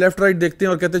करते हैं, लेफ्ट राइट देखते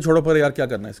हैं और कहते हैं छोड़ो पर यार क्या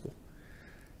करना है इसको।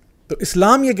 तो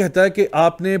इस्लाम ये कहता है कि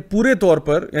आपने पूरे तौर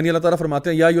पर, यानी अल्लाह ताला फरमाते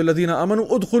हैं या अय्युहल्लज़ीना आमनू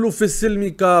उदखुलू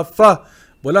फिस्सिल्मि काफ़ा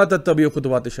वला तत्तबिउ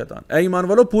खुतुवाति शैतान, ऐ ईमान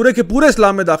वालों पूरे के पूरे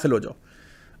इस्लाम में दाखिल हो जाओ,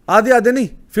 आधे आधे नहीं,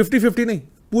 50-50 नहीं,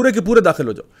 पूरे के पूरे दाखिल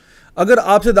हो जाओ। अगर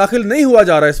आपसे दाखिल नहीं हुआ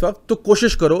जा रहा है इस वक्त तो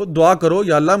कोशिश करो, दुआ करो,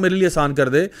 या अल्लाह मेरे लिए आसान कर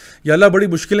दे, या अल्लाह बड़ी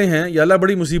मुश्किलें हैं, या अल्लाह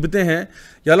बड़ी मुसीबतें हैं,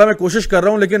 या अल्लाह मैं कोशिश कर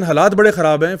रहा हूँ लेकिन हालात बड़े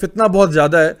ख़राब हैं, फितना बहुत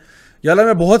ज़्यादा है, या अल्लाह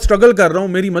मैं बहुत स्ट्रगल कर रहा हूँ,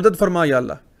 मेरी मदद फरमा या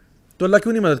अल्लाह। तो अल्लाह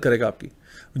क्यों नहीं मदद करेगा आपकी?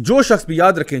 जो शख्स भी,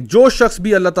 याद रखें, जो शख्स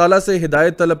भी अल्लाह ताला से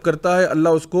हिदायत तलब करता है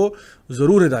अल्लाह उसको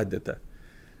ज़रूर हिदायत देता है।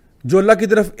 जो अल्लाह की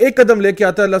तरफ एक कदम लेके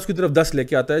आता है अल्लाह उसकी तरफ 10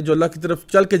 लेके आता है, जो अल्लाह की तरफ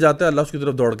चल के जाता है अल्लाह उसकी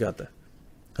तरफ दौड़ के आता है।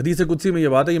 हदीस कुदसी में ये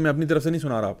बात है, ये मैं अपनी तरफ से नहीं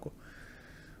सुना रहा आपको।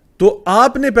 तो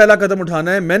आपने पहला कदम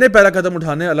उठाना है, मैंने पहला कदम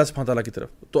उठाना है अल्लाह सुब्हानहू तआला की तरफ,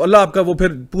 तो अल्लाह आपका वो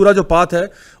फिर पूरा जो पाथ है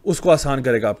उसको आसान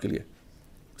करेगा आपके लिए।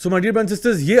 So my dear brothers and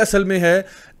sisters, ये असल में है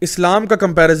इस्लाम का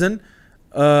कंपैरिजन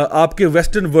आपके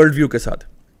वेस्टर्न वर्ल्ड व्यू के साथ।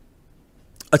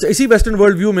 अच्छा, इसी वेस्टर्न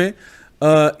वर्ल्ड व्यू में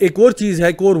एक और चीज़ है,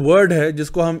 एक और वर्ड है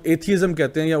जिसको हम एथियज़म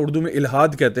कहते हैं या उर्दू में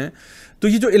इल्हाद कहते हैं। तो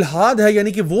ये जो इल्हाद है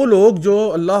यानी कि वो लोग जो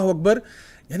अल्लाह अकबर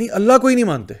यानी अल्लाह को ही नहीं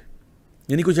मानते,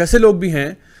 यानी कुछ ऐसे लोग भी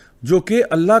हैं जो कि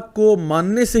अल्लाह को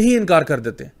मानने से ही इनकार कर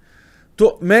देते हैं।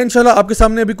 तो मैं इंशाल्लाह आपके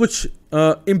सामने अभी कुछ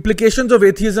इम्प्लीकेशंस ऑफ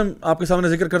एथियज़म आपके सामने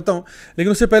जिक्र करता हूं,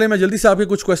 लेकिन उससे पहले मैं जल्दी से आपके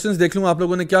कुछ क्वेश्चंस देख लूँ आप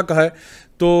लोगों ने क्या कहा है।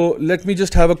 तो let me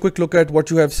just have a quick look at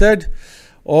what you have said.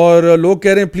 और लोग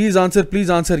कह रहे हैं प्लीज़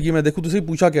आंसर, ये मैं देखूँ तो सही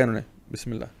पूछा क्या उन्होंने।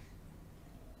 बिस्मिल्लाह।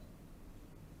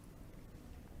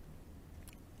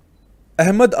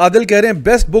 अहमद आदिल कह रहे हैं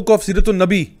बेस्ट बुक ऑफ सीरतुन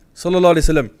नबी सल्लल्लाहु अलैहि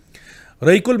वसल्लम,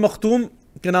 रहीकुल मख्तूम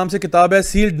के नाम से किताब है,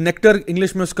 सील्ड नेक्टर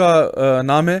इंग्लिश में उसका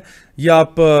नाम है। ये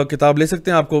आप किताब ले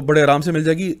सकते हैं, आपको बड़े आराम से मिल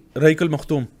जाएगी, रहीकुल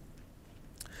मख्तूम।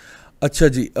 अच्छा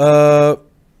जी,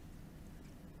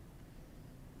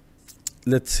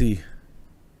 लेट्स सी।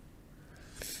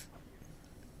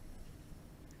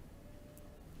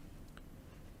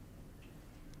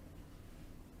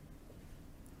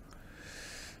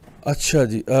 अच्छा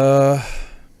जी,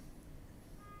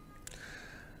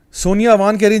 सोनिया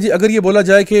अवान कह रही जी अगर ये बोला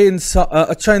जाए कि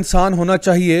अच्छा इंसान होना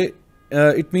चाहिए,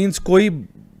 इट मीन्स कोई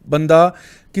बंदा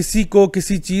किसी को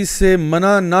किसी चीज़ से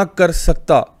मना ना कर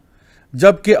सकता,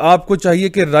 जबकि आपको चाहिए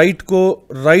कि राइट को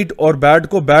राइट और बैड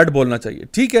को बैड बोलना चाहिए।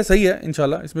 ठीक है, सही है,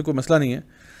 इंशाल्लाह इसमें कोई मसला नहीं है।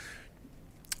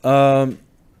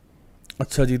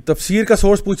 अच्छा जी, तफसीर का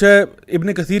सोर्स पूछा है,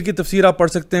 इब्न कसीर की तफसीर आप पढ़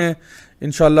सकते हैं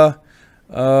इंशाल्लाह।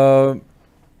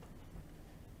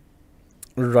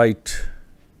 राइट,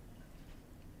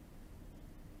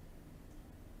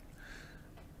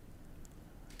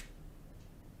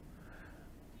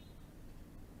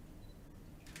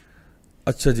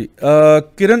 अच्छा जी,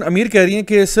 किरण अमीर कह रही हैं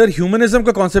कि सर ह्यूमनिज्म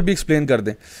का कॉन्सेप्ट भी एक्सप्लेन कर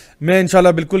दें। मैं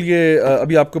इंशाल्लाह बिल्कुल ये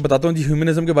अभी आपको बताता हूँ जी,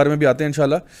 ह्यूमनिज्म के बारे में भी आते हैं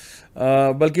इंशाल्लाह,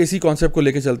 बल्कि इसी कॉन्सेप्ट को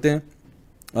लेके चलते हैं।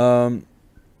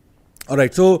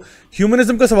 राइट, सो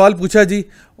ह्यूमनिज्म का सवाल पूछा है जी,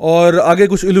 और आगे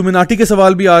कुछ इल्यूमिनाटी के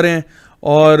सवाल भी आ रहे हैं,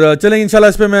 और चलें इंशाल्लाह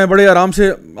इस पे मैं बड़े आराम से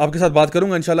आपके साथ बात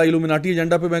करूंगा इंशाल्लाह। इल्यूमिनाटी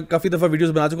एजेंडा पे मैं काफ़ी दफ़ा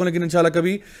वीडियोस बना चुका हूँ, लेकिन इंशाल्लाह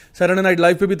कभी सैटरडे नाइट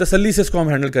लाइव पे भी तसल्ली से इसको हम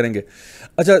हैंडल करेंगे।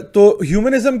 अच्छा, तो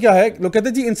ह्यूमनिज्म क्या है? लोग कहते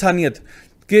हैं जी इंसानियत,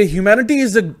 कि humanity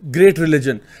is a great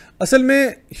religion. असल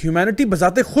में ह्यूमैनिटी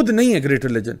बजाते खुद नहीं है ग्रेट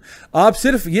रिलीजन। आप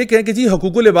सिर्फ ये कहें कि जी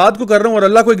हकूकुल इबाद को कर रहा हूँ और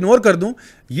अल्लाह को इग्नोर कर दूँ,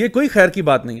 ये कोई खैर की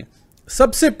बात नहीं है।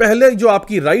 सबसे पहले जो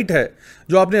आपकी राइट है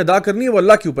जो आपने अदा करनी है वो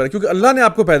अल्लाह के ऊपर है, क्योंकि अल्लाह ने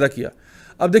आपको पैदा किया।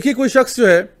 अब देखिए, कोई शख्स जो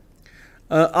है,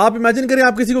 आप इमेजिन करें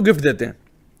आप किसी को गिफ्ट देते हैं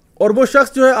और वो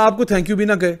शख्स जो है आपको थैंक यू भी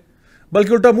ना कहे,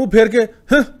 बल्कि उल्टा मुंह फेर के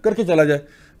करके चला जाए,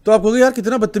 तो आप कहोगे यार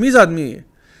कितना बदतमीज़ आदमी है ये।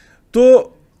 तो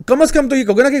कम से कम तो ये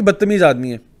कहोगे ना कि बदतमीज़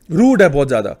आदमी है, रूड है बहुत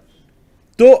ज़्यादा।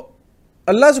 तो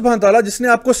अल्लाह सुब्हान तआला जिसने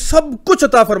आपको सब कुछ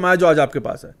अता फरमाया जो आज आपके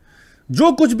पास है,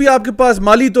 जो कुछ भी आपके पास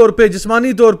माली तौर पे,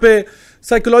 जिस्मानी तौर पे,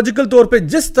 साइकोलॉजिकल तौर पे,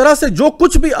 जिस तरह से जो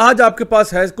कुछ भी आज आपके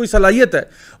पास है, कोई सलाहियत है,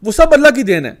 वो सब अल्लाह की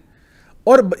देन है।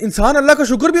 और इंसान अल्लाह का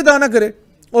शुक्र भी अदा ना करे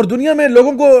और दुनिया में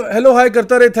लोगों को हेलो हाय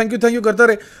करता रहे, थैंक यू करता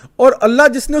रहे, और अल्लाह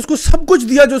जिसने उसको सब कुछ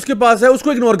दिया जो उसके पास है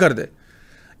उसको इग्नोर कर दे।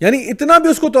 यानी इतना भी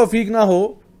उसको तौफीक ना हो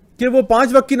कि वो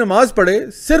 5 वक्त की नमाज पढ़े,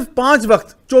 सिर्फ 5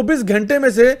 वक्त 24 घंटे में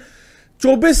से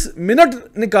 24 मिनट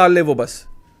निकाल ले वो बस,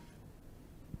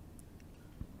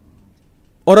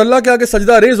 और अल्लाह के आगे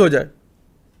सजदा रेज हो जाए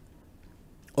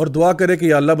और दुआ करे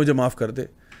कि या अल्लाह मुझे माफ़ कर दे,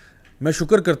 मैं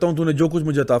शुक्र करता हूँ तूने जो कुछ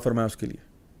मुझे अता फरमाया उसके लिए।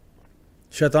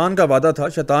 शैतान का वादा था,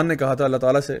 शैतान ने कहा था अल्लाह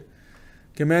ताला से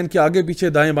कि मैं इनके आगे पीछे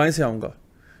दाएं बाएं से आऊँगा,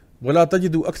 वला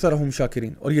तजिदु अक्सरहुम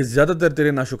शाकिरीन, और ये ज़्यादातर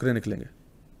तेरे नाशुक्रे निकलेंगे।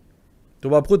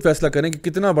 तो आप खुद फैसला करें कि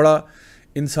कितना बड़ा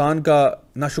इंसान का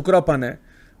नाशुक्रापन है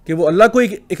कि वो अल्लाह को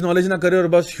एक्नॉलेज ना करे और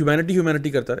बस ह्यूमैनिटी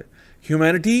करता रहे।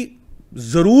 ह्यूमैनिटी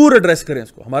ज़रूर एड्रेस करें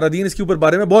इसको, हमारा दीन इसके ऊपर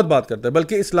बारे में बहुत बात करता है,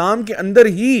 बल्कि इस्लाम के अंदर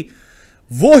ही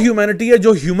वो ह्यूमैनिटी है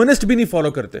जो ह्यूमनिस्ट भी नहीं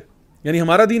फॉलो करते। यानी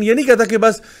हमारा दीन ये नहीं कहता कि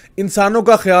बस इंसानों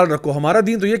का ख्याल रखो, हमारा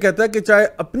दीन तो ये कहता है कि चाहे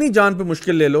अपनी जान पे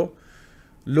मुश्किल ले लो,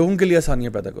 लोगों के लिए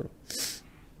आसानियां पैदा करो।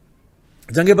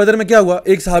 जंग बदर में क्या हुआ,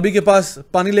 एक सहाबी के पास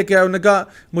पानी लेके आए, उन्होंने कहा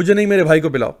मुझे नहीं, मेरे भाई को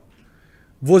पिलाओ,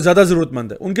 वो ज़्यादा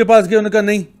ज़रूरतमंद है। उनके पास गए, उन्होंने कहा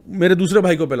नहीं, मेरे दूसरे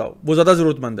भाई को पिलाओ, वो ज़्यादा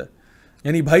ज़रूरतमंद है।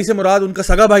 यानी भाई से मुराद उनका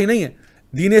सगा भाई नहीं है,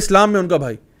 दीन इस्लाम में उनका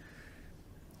भाई।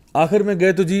 आखिर में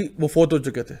गए तो जी वो फौत हो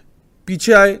चुके थे,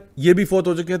 पीछे आए ये भी फौत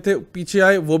हो चुके थे, पीछे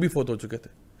आए वो भी फौत हो चुके थे।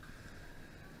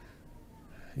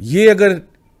 ये अगर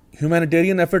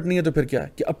ह्यूमैनिटेरियन एफर्ट नहीं है तो फिर क्या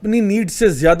है कि अपनी नीड से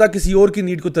ज़्यादा किसी और की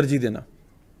नीड को तरजीह देना।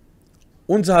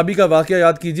 उन सहाबी का वाक़या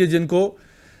याद कीजिए जिनको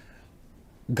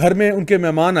घर में उनके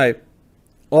मेहमान आए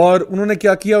और उन्होंने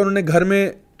क्या किया, उन्होंने घर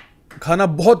में खाना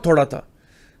बहुत थोड़ा था,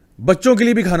 बच्चों के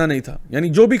लिए भी खाना नहीं था, यानी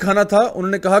जो भी खाना था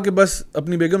उन्होंने कहा कि बस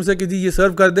अपनी बेगम से कि जी ये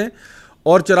सर्व कर दें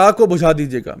और चिराग को बुझा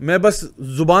दीजिएगा, मैं बस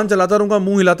ज़ुबान चलाता रहूँगा,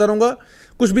 मुंह हिलाता रहूँगा,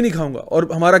 कुछ भी नहीं खाऊंगा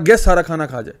और हमारा गेस्ट सारा खाना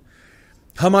खा जाए,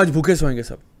 हम आज भूखे सोएंगे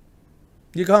सब।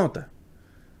 ये कहाँ होता है,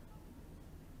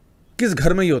 किस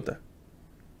घर में ये होता है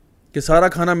कि सारा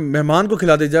खाना मेहमान को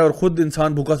खिला दिया जाए और ख़ुद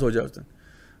इंसान भूखा सो जाए उस दिन,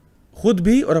 खुद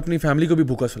भी और अपनी फैमिली को भी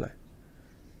भूखा सुलाए।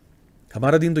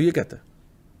 हमारा दीन तो ये कहता है।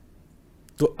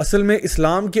 तो असल में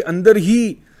इस्लाम के अंदर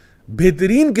ही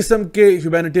बेहतरीन किस्म के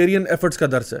ह्यूमैनिटेरियन एफर्ट्स का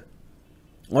दर्स है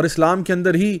और इस्लाम के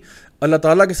अंदर ही अल्लाह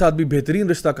ताला के साथ भी बेहतरीन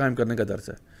रिश्ता कायम करने का दर्स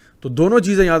है। तो दोनों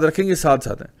चीज़ें याद रखेंगे, साथ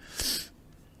साथ हैं।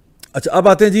 अच्छा, अब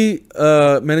आते हैं जी,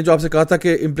 मैंने जो आपसे कहा था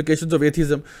कि implications of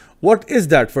atheism, what is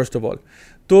that first of all.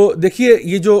 तो देखिए,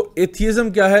 ये जो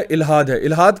एथिज्म क्या है, इल्हाद है।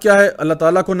 इल्हाद क्या है, अल्लाह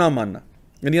ताला को ना मानना,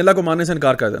 यानी अल्लाह को मानने से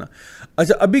इनकार कर देना।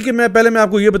 अच्छा, अभी कि मैं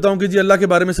आपको ये बताऊं कि जी अल्लाह के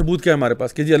बारे में सबूत क्या है हमारे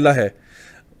पास कि जी अल्लाह है,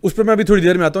 उस पर मैं अभी थोड़ी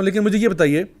देर में आता हूं। लेकिन मुझे ये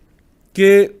बताइए कि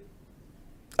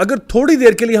अगर थोड़ी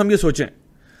देर के लिए हम ये सोचें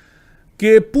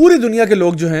कि पूरी दुनिया के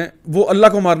लोग जो हैं वो अल्लाह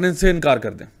को मारने से इनकार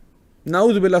कर दें,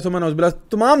 नाउज़ बिल्लाह सुम्मा नाउज़ बिल्लाह,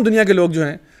 तमाम दुनिया के लोग जो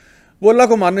हैं वो अल्लाह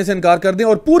को मारने से इनकार कर दें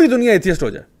और पूरी दुनिया एथियस्ट हो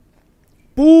जाए,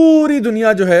 पूरी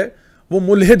दुनिया जो है वो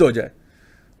मुल्हिद हो जाए,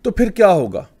 तो फिर क्या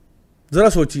होगा ज़रा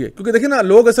सोचिए। क्योंकि देखिए ना,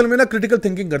 लोग असल में ना क्रिटिकल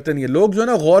थिंकिंग करते नहीं है, लोग जो है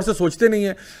ना गौर से सोचते नहीं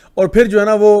है और फिर जो है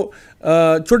ना वो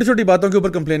छोटी छोटी बातों के ऊपर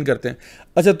कंप्लेन करते हैं।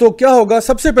 अच्छा, तो क्या होगा,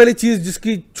 सबसे पहली चीज़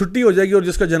जिसकी छुट्टी हो जाएगी और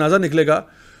जिसका जनाजा निकलेगा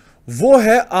वो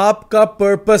है आपका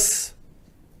पर्पस।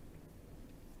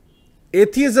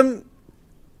 एथियज्म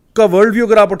का वर्ल्ड व्यू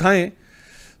अगर आप उठाएं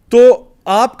तो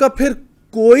आपका फिर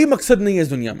कोई मकसद नहीं है इस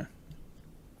दुनिया में।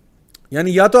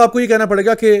 यानी या तो आपको ये कहना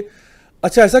पड़ेगा कि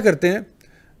अच्छा ऐसा करते हैं,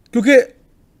 क्योंकि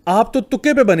आप तो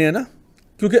तुक्के पे बने हैं ना,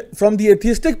 क्योंकि फ्रॉम द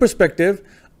एथियस्टिक पर्सपेक्टिव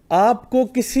आपको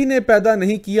किसी ने पैदा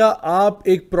नहीं किया, आप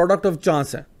एक प्रोडक्ट ऑफ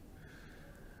चांस हैं,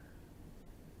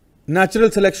 नेचुरल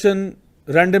सिलेक्शन,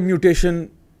 रैंडम म्यूटेशन,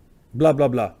 ब्ला ब्ला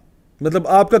ब्ला, मतलब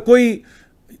आपका कोई,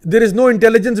 there is no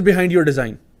intelligence behind your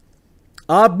design,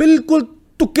 आप बिल्कुल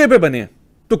तुक्के पे बने हैं,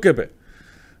 तुक्के पे।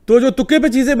 तो जो तुक्के पे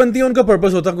चीजें बनती हैं उनका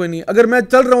पर्पस होता कोई नहीं। अगर मैं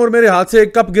चल रहा हूं और मेरे हाथ से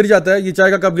एक कप गिर जाता है, ये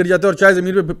चाय का कप गिर जाता है और चाय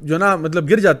जमीन पे जो ना मतलब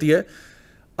गिर जाती है,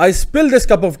 आई spill this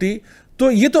cup of T, तो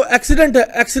ये तो एक्सीडेंट है,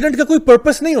 एक्सीडेंट का कोई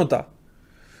पर्पस नहीं होता।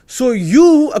 So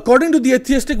you according to the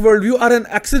atheistic world view are an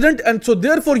accident and so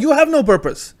therefore you have no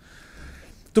purpose.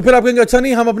 तो फिर आप कहेंगे अच्छा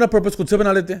नहीं, हम अपना पर्पस खुद से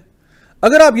बना लेते हैं।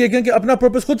 अगर आप ये कहें कि अपना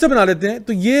पर्पस खुद से बना लेते हैं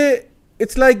तो ये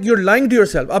it's like your lying to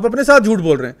yourself, आप अपने साथ झूठ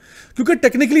बोल रहे हैं, क्योंकि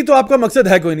टेक्निकली तो आपका मकसद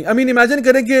है कोई नहीं। आई मीन इमेजिन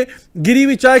करें कि गिरी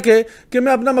हुई चाय के कि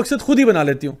मैं अपना मकसद खुद ही बना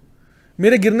लेती हूँ,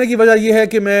 मेरे गिरने की वजह यह है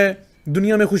कि मैं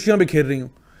दुनिया में खुशियाँ बिखेर रही हूँ,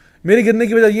 मेरी गिरने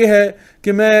की वजह यह है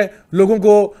कि मैं लोगों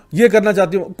को ये करना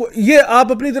चाहती हूँ। ये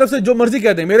आप अपनी तरफ से जो मर्जी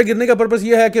कह दें, मेरे गिरने का पर्पस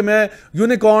यह है कि मैं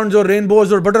यूनिकॉर्न्स और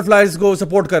रेनबोज और बटरफ्लाइज को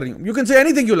सपोर्ट कर रही हूँ। You can say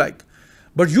anything you like,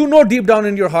 but you know deep down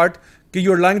in your heart कि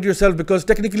you are lying to yourself, because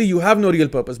technically you have no real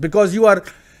purpose, because you are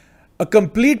a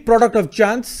complete product of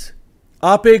chance,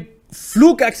 आप एक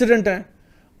fluke accident हैं,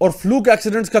 और fluke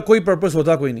accidents का कोई purpose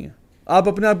होता कोई नहीं है। आप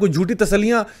अपने आप को झूठी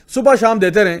तसल्लियां सुबह शाम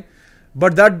देते रहें,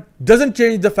 but that doesn't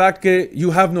change the fact के यू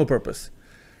हैव नो पर्पस।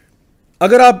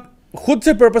 अगर आप खुद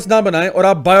से पर्पस ना बनाएं और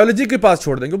आप बायोलॉजी के पास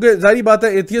छोड़ दें, क्योंकि जाहिर बात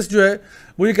है एथियस्ट जो है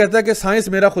वो ये कहता है कि साइंस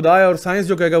मेरा खुदा है और साइंस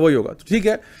जो कहेगा वही होगा, तो ठीक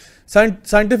है।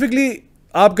 साइंटिफिकली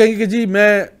आप कहेंगे कि जी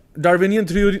मैं डार्विनियन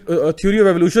थ्योरी ऑफ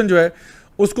एवोल्यूशन जो है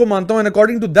उसको मानता हूं, एंड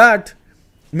अकॉर्डिंग टू दैट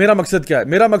मेरा मकसद क्या है।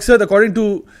 मेरा मकसद अकॉर्डिंग टू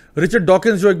रिचर्ड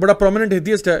डॉकिंस जो एक बड़ा प्रोमिनेंट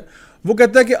एथियस्ट है, वो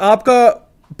कहता है कि आपका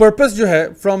पर्पस जो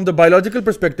है फ्रॉम द बायोलॉजिकल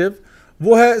पर्सपेक्टिव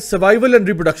वो है सर्वाइवल एंड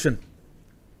रिप्रोडक्शन।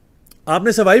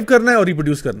 आपने सर्वाइव करना है और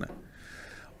रिप्रोड्यूस करना है,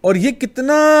 और ये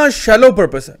कितना शैलो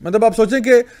पर्पस है। मतलब आप सोचें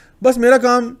कि बस मेरा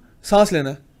काम सांस लेना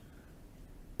है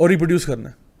और रिप्रोड्यूस करना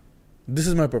है, दिस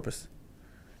इज माई पर्पस।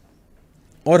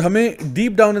 और हमें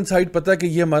डीप डाउन इनसाइड पता है कि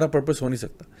ये हमारा पर्पस हो नहीं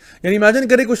सकता। यानी इमेजिन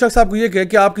करें कोई शख्स आपको ये कहे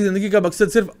कि आपकी जिंदगी का मकसद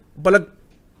सिर्फ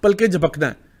पल के झपकना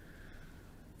है,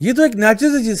 ये तो एक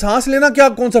नेचुरल चीज। सांस लेना क्या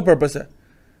कौन सा पर्पस है?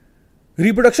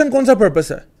 रिप्रोडक्शन कौन सा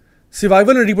पर्पस है?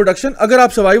 Survival and reproduction. अगर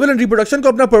आप सर्वाइवल एंड रिप्रोडक्शन को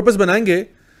अपना पर्पस बनाएंगे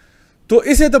तो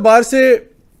इस एतबार से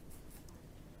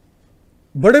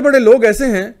बड़े बड़े लोग ऐसे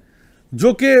हैं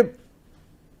जो कि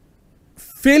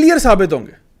फेलियर साबित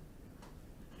होंगे।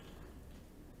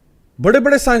 बड़े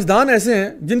बड़े साइंसदान ऐसे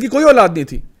हैं जिनकी कोई औलाद नहीं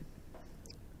थी,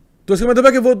 तो इसका मतलब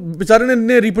है कि वो बेचारे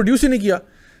ने रिप्रोड्यूस ही नहीं किया।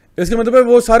 इसका मतलब है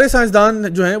वो सारे साइंसदान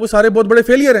जो हैं वो सारे बहुत बड़े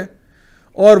फेलियर हैं।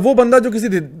 और वो बंदा जो किसी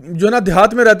जो ना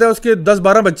देहात में रहता है, उसके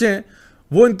 10-12 बच्चे हैं,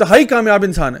 वो इंतहाई कामयाब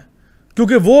इंसान है,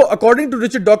 क्योंकि वो अकॉर्डिंग टू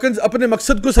रिचर्ड डॉकिंस अपने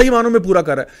मकसद को सही मानों में पूरा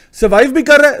कर रहा है, सर्वाइव भी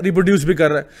कर रहा है, रिप्रोड्यूस भी कर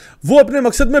रहा है, वो अपने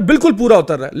मकसद में बिल्कुल पूरा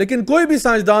उतर रहा है। लेकिन कोई भी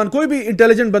साइंसदान, कोई भी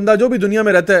इंटेलिजेंट बंदा जो भी दुनिया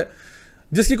में रहता है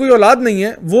जिसकी कोई औलाद नहीं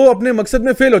है, वो अपने मकसद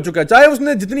में फेल हो चुका है, चाहे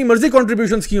उसने जितनी मर्जी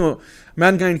कॉन्ट्रीब्यूशंस की हो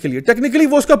मैनकाइंड के लिए। टेक्निकली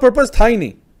वो उसका पर्पस था ही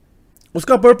नहीं।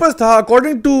 उसका पर्पस था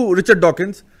according to Richard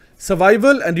Dawkins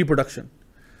survival and reproduction.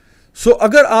 सो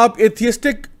अगर आप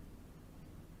एथियस्टिक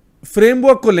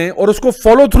फ्रेमवर्क को लें और उसको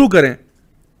फॉलो थ्रू करें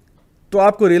तो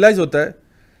आपको रियलाइज होता है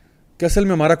कि असल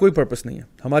में हमारा कोई पर्पस नहीं है,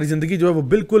 हमारी जिंदगी जो है वो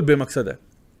बिल्कुल बेमकसद है।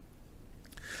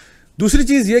 दूसरी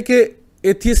चीज ये कि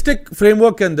एथियस्टिक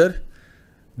फ्रेमवर्क के अंदर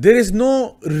there is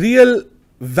no real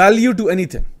value to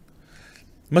anything.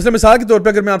 मतलब मिसाल के तौर पे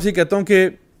अगर मैं आपसे कहता हूं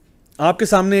कि आपके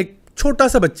सामने एक छोटा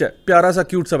सा बच्चा है, प्यारा सा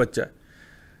क्यूट सा बच्चा है,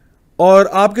 और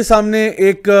आपके सामने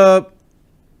एक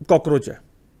कॉकरोच है,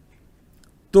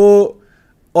 तो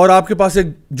और आपके पास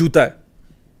एक जूता है,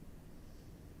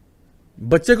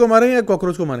 बच्चे को मारें या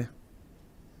कॉकरोच को मारें?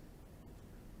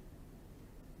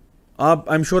 आप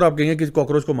आई एम श्योर आप कहेंगे कि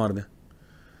कॉकरोच को मार दें,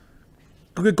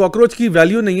 क्योंकि कॉकरोच की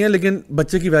वैल्यू नहीं है लेकिन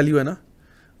बच्चे की वैल्यू है ना।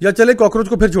 या चले कॉकरोच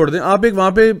को फिर छोड़ दें, आप एक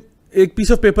वहां पे एक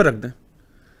पीस ऑफ पेपर रख दें।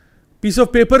 पीस ऑफ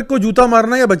पेपर को जूता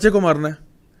मारना है या बच्चे को मारना है?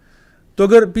 तो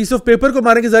अगर पीस ऑफ पेपर को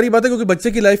मारने की जारी बात है, क्योंकि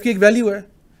बच्चे की लाइफ की एक वैल्यू है।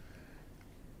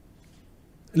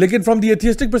 लेकिन फ्रॉम द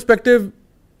एथियस्टिक पर्सपेक्टिव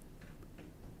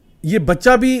ये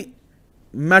बच्चा भी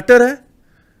मैटर है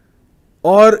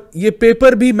और ये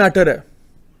पेपर भी मैटर है।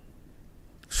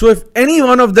 So if any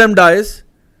one of them dies,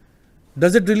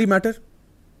 does it really matter?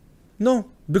 No,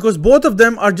 because both of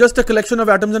them are just a collection of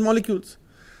atoms and molecules.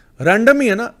 Random ही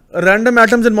है ना, random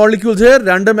atoms and molecules here,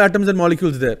 random atoms and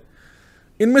molecules there.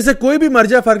 इनमें से कोई भी मर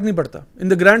जाए फर्क नहीं पड़ता। In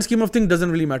the grand scheme of thing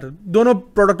doesn't really matter. दोनों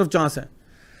प्रोडक्ट ऑफ चांस हैं।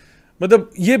 मतलब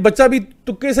ये बच्चा भी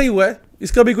तुक्के से ही हुआ है,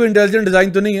 इसका भी कोई इंटेलिजेंट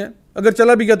डिजाइन तो नहीं है। अगर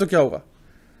चला भी गया तो क्या होगा?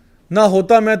 ना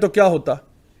होता मैं तो क्या होता,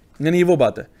 यानी ये वो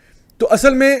बात है। तो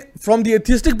असल में from the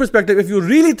atheistic perspective if you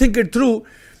really think it through,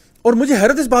 और मुझे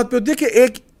हैरत इस बात पे होती है कि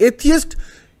एक एथियस्ट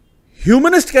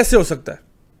ह्यूमनिस्ट कैसे हो सकता है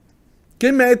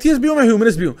कि मैं एथियस्ट भी हूं, मैं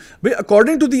ह्यूमनिस्ट भी हूं। भाई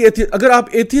अकॉर्डिंग टू द एथियस्ट, अगर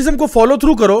आप एथियज्म को फॉलो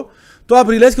थ्रू करो तो आप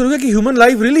रियलाइज करोगे कि human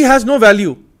life really has no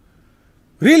value.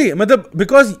 Really मतलब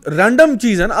बिकॉज रैंडम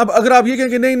चीज है ना। अब अगर आप ये कहें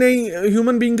कि नहीं नहीं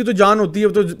ह्यूमन बीइंग की तो जान होती है,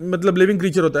 तो मतलब लिविंग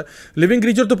क्रीचर होता है। लिविंग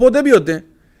क्रीचर तो पौधे भी होते हैं,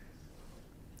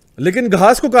 लेकिन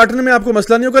घास को काटने में आपको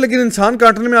मसला नहीं होगा, लेकिन इंसान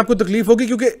काटने में आपको तकलीफ होगी,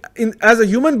 क्योंकि as a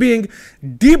human being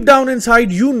deep down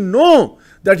inside you know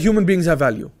that human beings have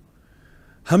value.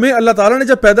 हमें अल्लाह ताला ने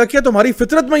जब पैदा किया तो हमारी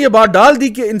फितरत में यह बात डाल दी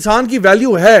कि इंसान की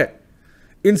वैल्यू है,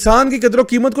 इंसान की कदर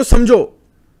कीमत को समझो।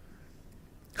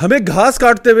 हमें घास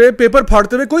काटते हुए, पेपर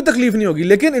फाड़ते हुए कोई तकलीफ नहीं होगी,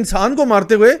 लेकिन इंसान को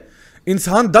मारते हुए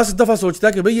इंसान 10 दफा सोचता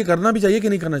है कि भाई ये करना भी चाहिए कि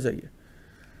नहीं करना चाहिए।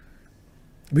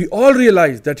 We all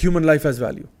realize that human life has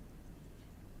value.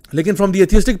 लेकिन from the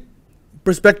atheistic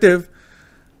perspective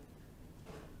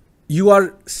you are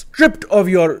stripped of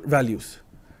your values.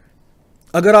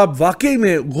 अगर आप वाकई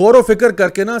में गौर व फिक्र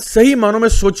करके ना सही मानों में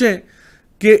सोचें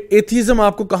कि एथियज्म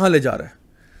आपको कहां ले जा रहा है,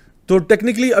 तो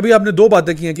टेक्निकली अभी आपने दो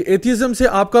बातें की हैं कि एथियज्म से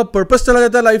आपका पर्पस चला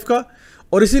जाता है लाइफ का,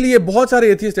 और इसीलिए बहुत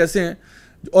सारे एथियस्ट ऐसे हैं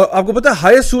और आपको पता है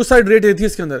हाईएस्ट सुसाइड रेट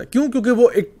एथियस्ट के अंदर है। क्यों? क्योंकि वो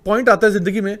एक पॉइंट आता है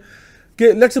जिंदगी में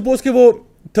कि लेट्स सपोज कि वो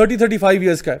 30-35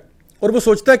 ईयर्स का है और वो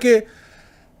सोचता है कि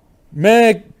मैं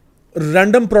एक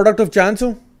रैंडम प्रोडक्ट ऑफ चांस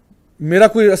हूं, मेरा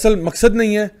कोई असल मकसद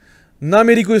नहीं है, ना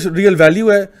मेरी कोई रियल वैल्यू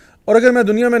है, और अगर मैं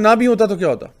दुनिया में ना भी होता तो क्या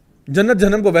होता, जन्नत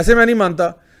जहन्नम को वैसे मैं नहीं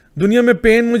मानता, दुनिया में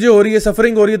पेन मुझे हो रही है,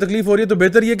 सफरिंग हो रही है, तकलीफ हो रही है, तो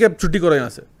बेहतर ये कि अब छुट्टी करो यहां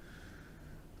से।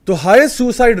 तो हाईएस्ट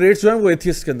सुसाइड रेट्स जो हैं वो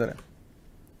एथियस्ट के अंदर है,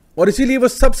 और इसीलिए वो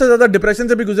सबसे ज्यादा डिप्रेशन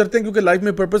से भी गुजरते हैं, क्योंकि लाइफ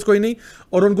में पर्पस कोई नहीं,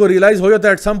 और उनको रियलाइज हो जाता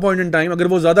है at some point in time, अगर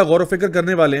वो ज्यादा गौर फिक्र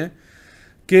करने वाले हैं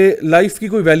कि लाइफ की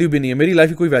कोई वैल्यू भी नहीं है, मेरी लाइफ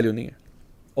की कोई वैल्यू नहीं है।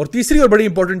 और तीसरी और बड़ी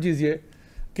इंपॉर्टेंट चीज ये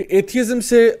कि एथियज्म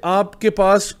से आपके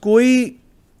पास कोई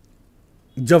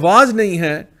जवाज नहीं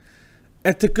है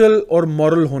एथिकल और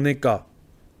मॉरल होने का।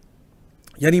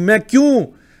 यानी मैं क्यों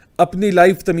अपनी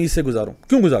लाइफ तमीज से गुजारूं,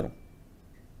 क्यों गुजारूं?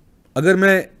 अगर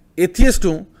मैं एथियस्ट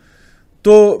हूं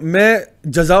तो मैं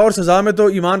जजा और सजा में तो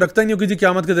ईमान रखता ही नहीं हूं कि जी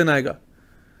क़यामत के दिन आएगा।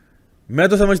 मैं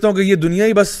तो समझता हूं कि ये दुनिया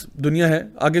ही बस दुनिया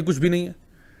है, आगे कुछ भी नहीं है।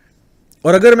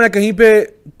 और अगर मैं कहीं पे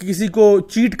किसी को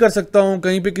चीट कर सकता हूं,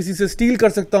 कहीं पे किसी से स्टील कर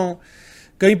सकता हूं,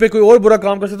 कहीं पे कोई और बुरा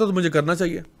काम कर सकता हूं, तो मुझे करना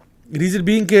चाहिए। रीजन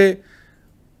बीइंग के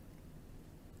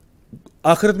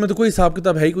आखिरत में तो कोई हिसाब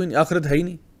किताब है ही कोई नहीं, आखिरत है ही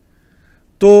नहीं।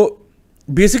 तो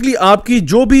बेसिकली आपकी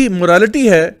जो भी मोरालिटी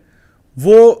है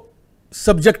वो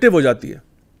सब्जेक्टिव हो जाती है,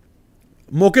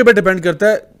 मौके पे डिपेंड करता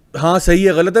है, हाँ सही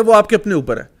है गलत है, वो आपके अपने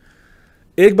ऊपर है।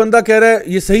 एक बंदा कह रहा है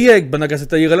ये सही है, एक बंदा कह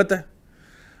सकता है ये गलत है।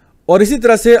 और इसी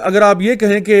तरह से अगर आप ये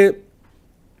कहें कि,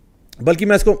 बल्कि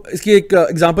मैं इसकी एक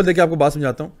एग्जांपल देके आपको बात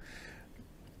समझाता हूं।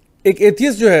 एक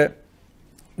एथियस्ट जो है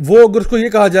वो अगर उसको ये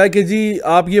कहा जाए कि जी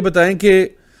आप ये बताएं कि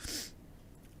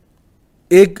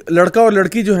एक लड़का और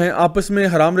लड़की जो हैं आपस में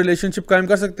हराम रिलेशनशिप कायम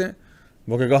कर सकते हैं,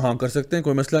 वो कहेगा हाँ कर सकते हैं,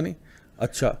 कोई मसला नहीं।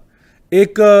 अच्छा,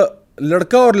 एक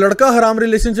लड़का और लड़का हराम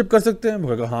रिलेशनशिप कर सकते हैं, वो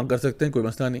कहेगा हाँ कर सकते हैं, कोई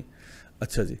मसला नहीं।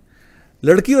 अच्छा जी,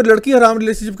 लड़की और लड़की हराम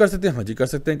रिलेशनशिप कर सकते हैं, हाँ जी कर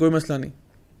सकते हैं, कोई मसला नहीं।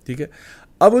 ठीक है,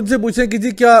 अब उनसे पूछें कि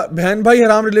जी क्या बहन भाई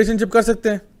हराम रिलेशनशिप कर सकते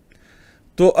हैं,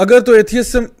 तो अगर तो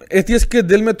एथियस्ट के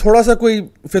दिल में थोड़ा सा कोई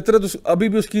फितरत अभी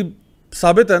भी उसकी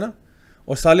साबित है ना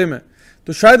और सालिम है,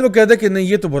 तो शायद वो कह दे कि नहीं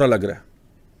ये तो बुरा लग रहा है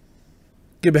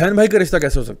कि बहन भाई का रिश्ता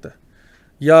कैसे हो सकता है,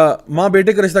 या माँ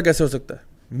बेटे का रिश्ता कैसे हो सकता है,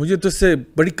 मुझे तो इससे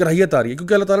बड़ी कराहियत आ रही है,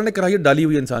 क्योंकि अल्लाह ताला ने कराहियत डाली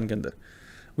हुई है इंसान के अंदर।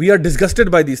 We are disgusted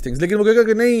bye these things. लेकिन वो कहेगा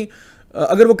कि नहीं,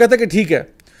 अगर वो कहता है कि ठीक है,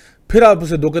 फिर आप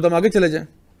उसे 2 कदम आगे चले जाएं।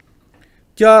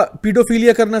 क्या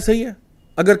पीडोफीलिया करना सही है?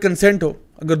 अगर कंसेंट हो,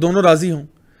 अगर दोनों राजी हों,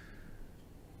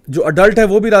 जो अडल्ट है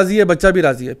वो भी राजी है, बच्चा भी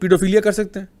राजी है, पीडोफीलिया कर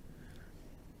सकते हैं।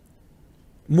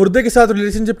 मुर्दे के साथ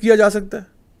रिलेशनशिप किया जा सकता है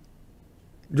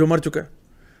जो मर चुका है।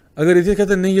 अगर इसे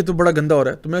कहते हैं नहीं ये तो बड़ा गंदा हो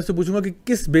रहा है, तो मैं उससे पूछूंगा कि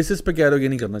किस बेसिस पे कह रहे हो ये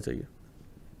नहीं करना चाहिए,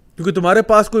 क्योंकि तुम्हारे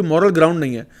पास कोई मॉरल ग्राउंड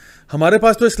नहीं है। हमारे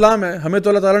पास तो इस्लाम है, हमें तो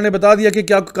अल्लाह ताला ने बता दिया कि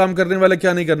क्या काम करने वाले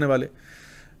क्या नहीं करने वाले।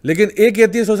 लेकिन एक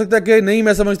एथियस्ट हो सकता है कि नहीं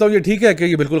मैं समझता हूँ ये ठीक है, कि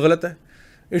ये बिल्कुल गलत है।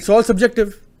 इट्स ऑल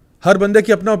सब्जेक्टिव, हर बंदे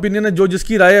की अपना ओपिनियन है, जो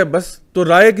जिसकी राय है बस। तो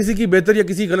राय किसी की बेहतर या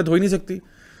किसी की गलत हो ही नहीं सकती।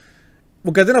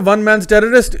 वो कहते हैं ना, one mains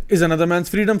terrorist is another mains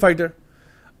freedom fighter.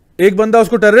 एक बंदा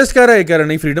उसको टेररिस्ट कह रहा है, कह रहा है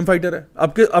नहीं फ्रीडम फाइटर है।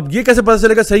 अब ये कैसे पता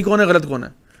चलेगा सही कौन है गलत कौन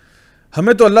है?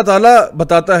 हमें तो अल्लाह ताला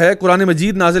बताता है, कुरान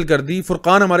मजीद नाजिल कर दी,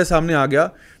 फुरकान हमारे सामने आ गया,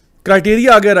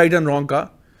 क्राइटेरिया आ गया राइट एंड रॉन्ग का।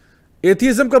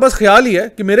 एथियज्म का बस ख्याल ही है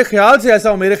कि मेरे ख्याल से ऐसा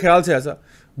हो, मेरे ख्याल से ऐसा।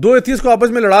 2 एथियस्ट को आपस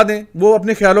में लड़ा दें, वो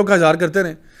अपने ख्यालों का इजहार करते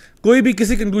रहें, कोई भी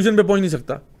किसी कंक्लूजन पे पहुंच नहीं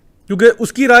सकता, क्योंकि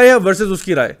उसकी राय है वर्सेस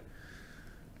उसकी राय।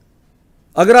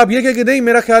 अगर आप ये कहें कि नहीं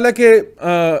मेरा ख्याल है कि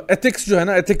एथिक्स जो है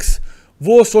ना, एथिक्स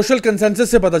वो सोशल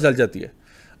कंसेंसस से पता चल जाती है,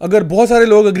 अगर बहुत सारे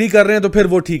लोग अग्री कर रहे हैं तो फिर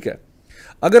वो ठीक है।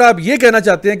 अगर आप ये कहना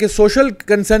चाहते हैं कि सोशल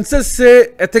कंसेंसस से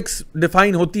एथिक्स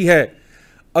डिफाइन होती है,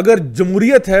 अगर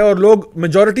जमहूरियत है और लोग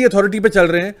मेजॉरिटी अथॉरिटी पे चल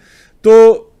रहे हैं,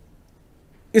 तो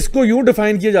इसको यूं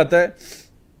डिफाइन किया जाता है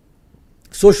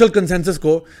सोशल कंसेंसस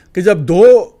को कि जब 2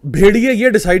 भेड़िए ये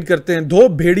डिसाइड करते हैं, 2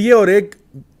 भेड़िए और एक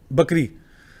बकरी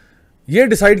ये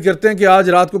डिसाइड करते हैं कि आज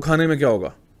रात को खाने में क्या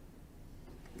होगा।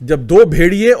 जब 2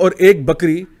 भेड़िए और एक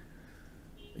बकरी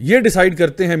ये डिसाइड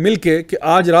करते हैं मिलके कि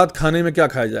आज रात खाने में क्या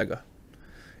खाया जाएगा,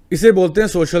 इसे बोलते हैं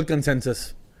सोशल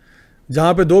कंसेंसस।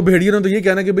 जहां पे 2 भेड़ियों ने तो ये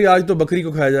कहना कि भाई आज तो बकरी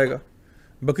को खाया जाएगा,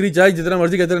 बकरी चाहे जितना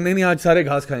मर्जी कहते रहे, नहीं आज सारे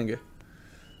घास खाएंगे,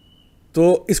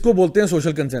 तो इसको बोलते हैं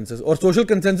सोशल कंसेंसस। और सोशल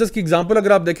कंसेंसस की एग्जांपल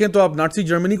अगर आप देखें तो आप नाज़ी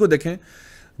जर्मनी को देखें,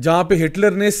 जहां पे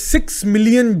हिटलर ने 6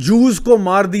 मिलियन जूस को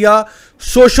मार दिया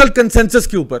सोशल कंसेंसस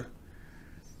के ऊपर।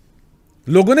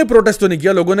 लोगों ने प्रोटेस्ट तो नहीं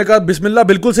किया, लोगों ने कहा बिस्मिल्लाह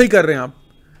बिल्कुल सही कर रहे हैं आप।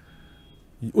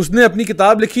 उसने अपनी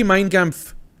किताब लिखी माइन कैंप,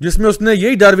 जिसमें उसने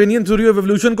यही डार्विनियन थ्योरी ऑफ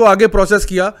एवोल्यूशन को आगे प्रोसेस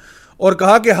किया और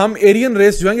कहा कि हम एरियन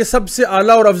रेस जो है ये सबसे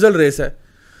आला और अफजल रेस है,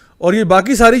 और ये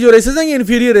बाकी सारी जो रेसेस हैं ये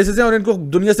इन्फीरियर रेसेस हैं, और इनको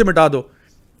दुनिया से मिटा दो।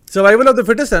 सर्वाइवल ऑफ द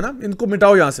फिटेस्ट है ना, इनको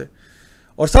मिटाओ यहां से।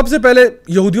 और सबसे पहले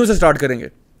यहूदियों से स्टार्ट करेंगे।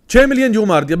 6 मिलियन जू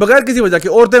मार दिए बगैर किसी वजह के,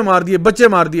 औरतें मार दिए, बच्चे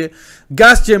मार दिए,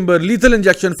 gas chamber, lethal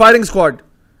injection, firing squad.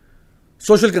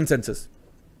 Social consensus,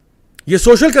 ये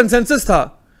सोशल कंसेंसस था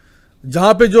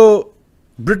जहां पे जो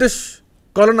ब्रिटिश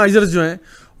कॉलोनाइजर्स जो हैं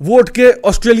वो उठ के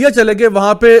ऑस्ट्रेलिया चले गए,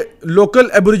 वहां पे लोकल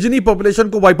एबोरिजिनी पॉपुलेशन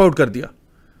को वाइप आउट कर दिया।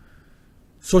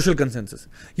 सोशल कंसेंसस,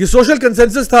 ये सोशल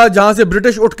कंसेंसस था जहां से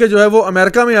ब्रिटिश उठ के जो है वो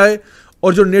अमेरिका में आए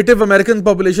और जो नेटिव अमेरिकन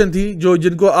पॉपुलेशन थी, जो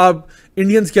जिनको आप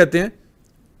इंडियंस कहते हैं,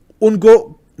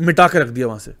 उनको मिटा के रख दिया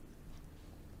वहां से।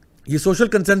 ये सोशल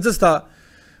कंसेंसस था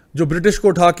जो ब्रिटिश को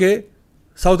उठा के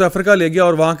साउथ अफ्रीका ले गया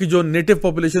और वहां की जो नेटिव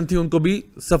पॉपुलेशन थी उनको भी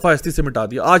सफायस्ती से मिटा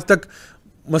दिया। आज तक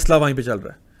मसला वहीं पे चल रहा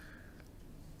है।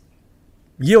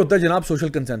 ये होता है जनाब सोशल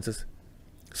कंसेंसस।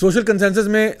 सोशल कंसेंसस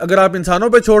में अगर आप इंसानों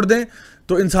पे छोड़ दें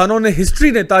तो इंसानों ने,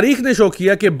 हिस्ट्री ने, तारीख ने शो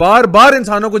किया कि बार बार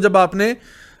इंसानों को जब आपने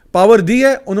पावर दी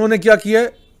है, उन्होंने क्या किया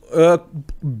है,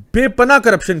 बेपनाह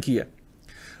करप्शन किया।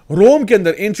 रोम के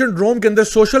अंदर, एंशिएंट रोम के अंदर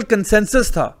सोशल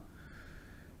कंसेंसस था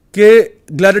कि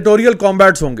ग्लैडिएटोरियल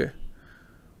कॉम्बैट्स होंगे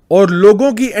और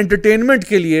लोगों की एंटरटेनमेंट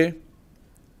के लिए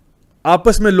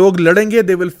आपस में लोग लड़ेंगे,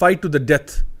 they will fight to the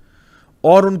death,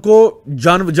 और उनको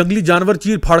जंगली जानवर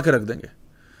चीर फाड़ के रख देंगे।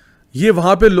 ये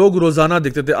वहां पे लोग रोजाना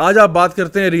देखते थे। आज आप बात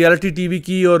करते हैं रियलिटी टीवी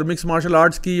की और मिक्स मार्शल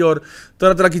आर्ट्स की और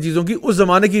तरह तरह की चीजों की। उस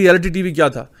जमाने की रियलिटी टीवी क्या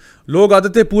था? लोग आते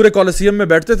थे, पूरे कॉलोसियम में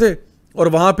बैठते थे और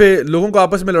वहां पे लोगों को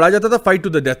आपस में लड़ाया जाता था, फाइट टू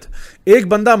द डेथ। एक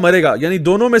बंदा मरेगा, यानी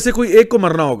दोनों में से कोई एक को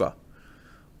मरना होगा,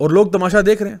 और लोग तमाशा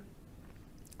देख रहे हैं।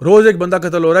 रोज एक बंदा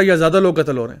कत्ल हो रहा है या ज्यादा लोग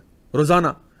कत्ल हो रहे हैं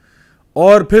रोजाना,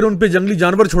 और फिर उन पे जंगली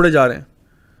जानवर छोड़े जा रहे हैं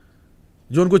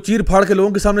जो उनको चीर फाड़ के,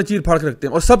 लोगों के सामने चीर फाड़ के रखते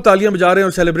हैं, और सब तालियां बजा रहे हैं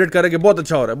और सेलिब्रेट कर रहे हैं कि बहुत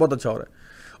अच्छा हो रहा है, बहुत अच्छा हो रहा है।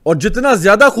 और जितना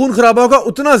ज्यादा खून खराबा होगा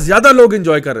उतना ज्यादा लोग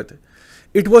एंजॉय कर रहे थे।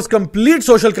 It was complete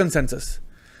social consensus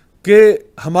कि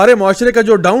हमारे माशरे का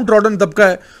जो डाउन ट्रॉडन तबका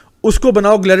है उसको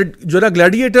बनाओ, जो ना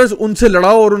ग्लैडिएटर्स, उनसे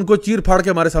लड़ाओ और उनको चीर फाड़ के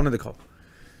हमारे सामने दिखाओ।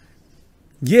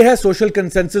 ये है social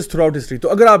consensus throughout history. तो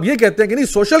अगर आप ये कहते हैं कि नहीं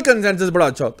सोशल कंसेंसस बड़ा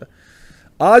अच्छा होता है,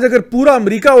 आज अगर पूरा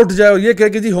अमेरिका उठ जाए और ये कहे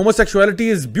कि जी होमोसेक्सुअलिटी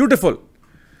इज ब्यूटीफुल,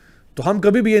 तो हम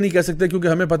कभी भी ये नहीं कह सकते, क्योंकि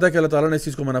हमें पता है कि अल्लाह ताला ने इस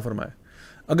चीज को मना फरमाया।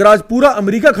 अगर आज पूरा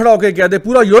अमेरिका खड़ा होकर कह दे,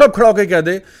 पूरा यूरोप खड़ा होकर कह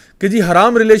दे कि जी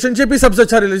हराम रिलेशनशिप ही सबसे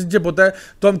अच्छा रिलेशनशिप होता है,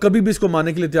 तो हम कभी भी इसको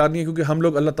मानने के लिए तैयार नहीं है, क्योंकि हम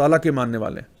लोग अल्लाह ताला के मानने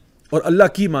वाले हैं और अल्लाह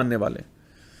की मानने वाले हैं।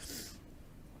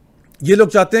 ये लोग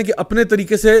चाहते हैं कि अपने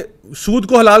तरीके से सूद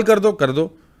को हलाल कर दो, कर दो,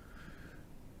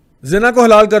 जिना को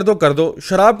हलाल कर दो, कर दो,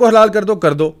 शराब को हलाल कर दो,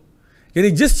 कर दो।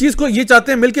 यानी जिस चीज को ये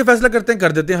चाहते हैं मिलकर फैसला करते हैं,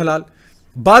 कर देते हैं हलाल।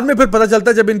 बाद में फिर पता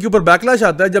चलता है, जब इनके ऊपर बैकलैश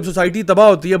आता है, जब सोसाइटी तबाह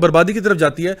होती है, बर्बादी की तरफ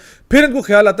जाती है, फिर इनको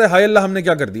ख्याल आता है हाय अल्लाह हमने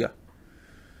क्या कर दिया।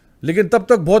 लेकिन तब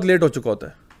तक बहुत लेट हो चुका होता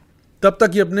है, तब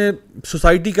तक ये अपने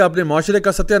सोसाइटी का, अपने माशरे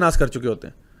का सत्यानाश कर चुके होते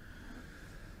हैं।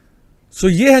 सो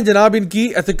ये हैं जनाब इनकी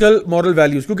एथिकल मॉरल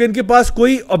वैल्यूज, क्योंकि इनके पास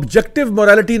कोई ऑब्जेक्टिव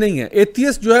मोरालिटी नहीं है।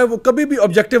 एथियस्ट जो है वो कभी भी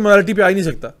ऑब्जेक्टिव मोरालिटी पे आ ही नहीं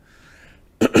सकता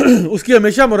उसकी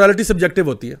हमेशा मोरालिटी सब्जेक्टिव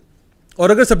होती है,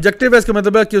 और अगर सब्जेक्टिव है इसका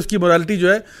मतलब है कि उसकी मोरालिटी जो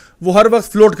है वो हर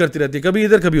वक्त फ्लोट करती रहती है, कभी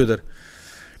इधर कभी उधर।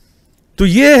 तो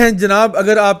ये है जनाब,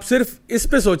 अगर आप सिर्फ इस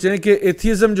पे सोचें कि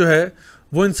एथियज्म जो है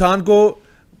वो इंसान को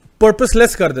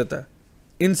पर्पसलेस कर देता है,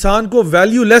 इंसान को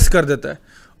वैल्यूलेस कर देता है,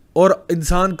 और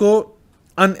इंसान को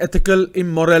अनएथिकल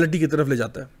इमोरलिटी की तरफ ले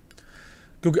जाता है,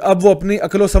 क्योंकि अब वो अपनी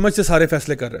अक्ल व समझ से सारे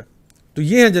फैसले कर रहे हैं। तो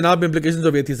ये हैं जनाब इम्प्लीकेशंस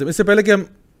ऑफ एथियज्म। इससे पहले कि हम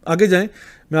आगे जाएं,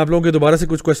 मैं आप लोगों के दोबारा से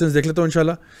कुछ क्वेश्चंस देख लेता हूं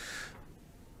इंशाल्लाह।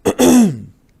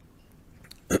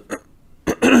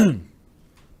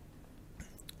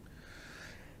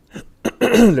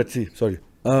 Let's see, sorry.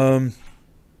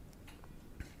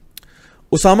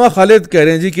 Usama Khalid कह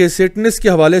रहे हैं जी कि सेटनिस्ट के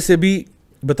हवाले से भी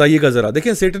बताइएगा जरा।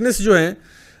 देखें, सेटनिस्ट जो हैं,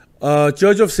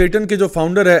 चर्च ऑफ सेटन के जो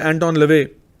फाउंडर है एंटोन लेवे,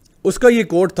 उसका ये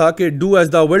कोट था कि डू एज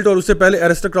द विल्ड, और उससे पहले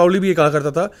एलिस्टर क्राउली भी ये कहा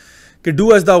करता था कि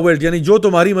डू एज द विल्ड, यानी जो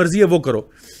तुम्हारी मर्जी है वो करो।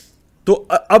 तो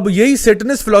अब यही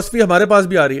सेटनिस्ट फिलॉसफी हमारे पास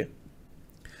भी आ रही है,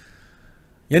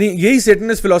 यानी यही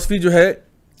सेटनिस्ट फिलॉसफी जो है,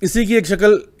 इसी की एक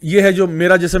शक्ल ये है जो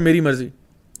मेरा जिस्म मेरी मर्जी।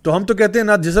 तो हम तो कहते हैं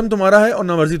ना जिस्म तुम्हारा है और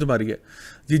ना मर्जी तुम्हारी है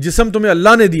जी, जिस्म तुम्हें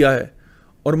अल्लाह ने दिया है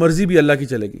और मर्जी भी अल्लाह की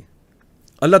चलेगी।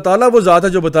 अल्लाह ताला वो ज़ात है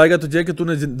जो बताएगा तुझे कि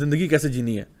तूने जिंदगी कैसे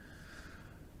जीनी है,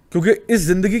 क्योंकि इस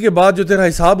जिंदगी के बाद जो तेरा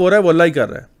हिसाब हो रहा है वो अल्लाह ही कर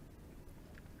रहा है।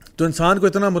 तो इंसान को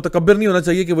इतना मुतकब्बिर नहीं होना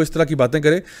चाहिए कि वो इस तरह की बातें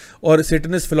करे और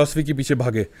सेटनिस्ट फिलॉसफी के पीछे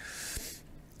भागे।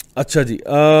 अच्छा जी,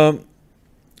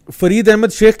 फरीद अहमद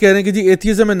शेख कह रहे हैं कि जी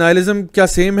एथियज्म एंड नाइलिज्म क्या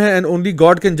सेम है एंड ओनली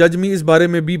गॉड कैन जज मी, इस बारे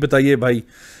में भी बताइए भाई।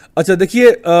 अच्छा देखिए,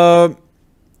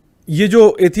 ये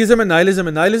जो एथियज्म एंड नाइलिज्म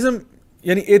है, नाइलिज्म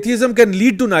यानी atheism can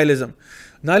lead to nihilism.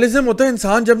 Nihilism होता है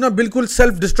इंसान जब ना बिल्कुल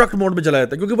सेल्फ डिस्ट्रक्ट मोड में चला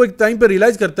जाता है, क्योंकि वो एक टाइम पे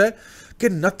रियलाइज करता है कि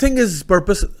nothing is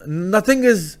purpose, nothing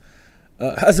is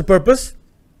has a purpose,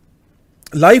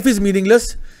 life is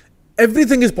meaningless,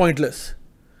 everything is pointless.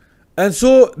 And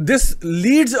so this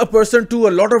leads a person to a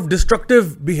lot of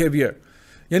destructive behaviour,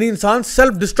 यानी इंसान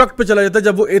सेल्फ डिस्ट्रक्ट पे चला जाता है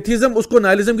जब वो एथिज्म उसको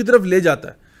नाइलिज्म की तरफ ले जाता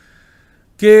है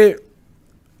कि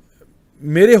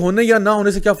मेरे होने या ना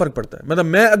होने से क्या फर्क पड़ता है, मतलब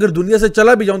मैं अगर दुनिया से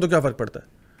चला भी जाऊं तो क्या फर्क पड़ता है,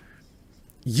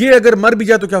 ये अगर मर भी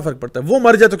जाए तो क्या फर्क पड़ता है, वो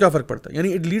मर जाए तो क्या फर्क पड़ता है, यानी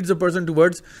it leads a person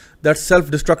towards that self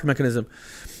destruct mechanism.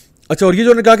 अच्छा, और ये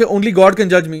जो ने कहा कि ओनली गॉड कैन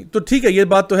जज मी, तो ठीक है, ये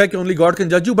बात तो है कि ओनली गॉड कैन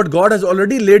जज you, but God has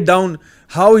already laid down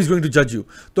how is going to जज यू।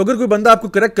 तो अगर कोई बंदा आपको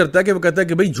करेक्ट करता है कि वो कहता है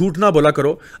कि भाई झूठ ना बोला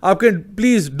करो, आपके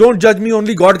प्लीज डोंट जज मी,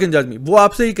 ओनली गॉड कैन जज मी, वो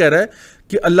आपसे ही कह रहा है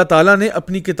कि अल्लाह ताला ने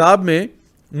अपनी किताब में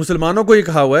मुसलमानों को ये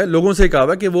कहा हुआ है, लोगों से कहा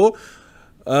हुआ है कि वो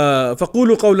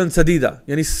फ़क़ूलु क़ौलन सदीदा,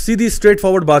 यानी सीधी स्ट्रेट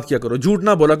फॉरवर्ड बात किया करो, झूठ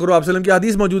ना बोला करो। आप सल्लम की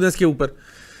हदीस मौजूद है इसके ऊपर।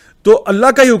 तो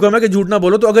अल्लाह का ही हुक्म है कि झूठ ना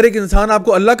बोलो। तो अगर एक इंसान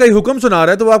आपको अल्लाह का ही हुक्म सुना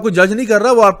रहा है तो वो आपको जज नहीं कर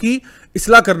रहा, वो आपकी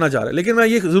इस्लाह करना चाह रहा है। लेकिन मैं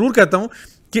ये ज़रूर कहता हूँ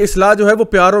कि इस्लाह जो है वो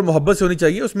प्यार और मोहब्बत से होनी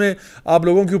चाहिए, उसमें आप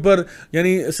लोगों के ऊपर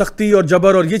यानी सख्ती और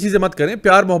जबर और ये चीज़ें मत करें,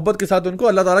 प्यार मोहब्बत के साथ उनको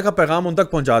अल्लाह ताला का पैगाम उन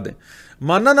तक पहुँचा दें।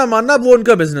 मानना ना मानना वो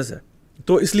उनका बिजनेस है,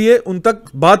 तो इसलिए उन तक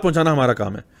बात पहुँचाना हमारा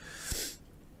काम है।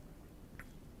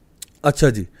 अच्छा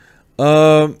जी,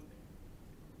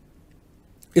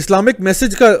 इस्लामिक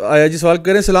मैसेज का आया जी सवाल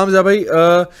करें। सलाम ज़ा भाई,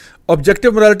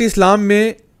 ऑब्जेक्टिव मोरालिटी इस्लाम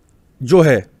में जो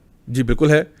है, जी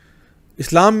बिल्कुल है,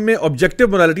 इस्लाम में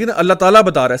ऑब्जेक्टिव मोरालिटी ना अल्लाह ताला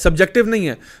बता रहा है, सब्जेक्टिव नहीं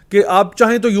है कि आप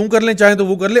चाहें तो यूं कर लें चाहें तो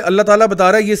वो कर लें। अल्लाह ताला बता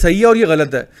रहा है ये सही है और ये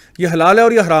गलत है, ये हलाल है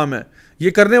और ये हराम है,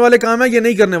 ये करने वाले काम है ये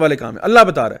नहीं करने वाले काम है, अल्लाह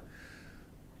बता रहा है।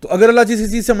 तो अगर अल्लाह किसी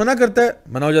चीज़ से मना करता है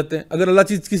मना हो जाते हैं, अगर अल्लाह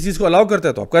किसी चीज़ को अलाउ करता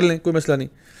है तो आप कर लें, कोई मसला नहीं।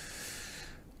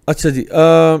 अच्छा जी,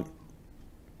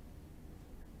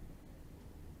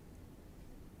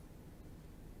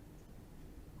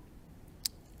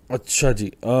 अच्छा जी,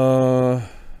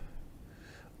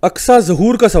 अक्सा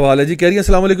जहूर का सवाल है जी, कह रही है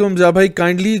अस्सलाम वालेकुम ज़ा भाई,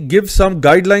 kindly give some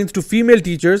guidelines to female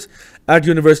teachers at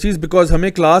universities because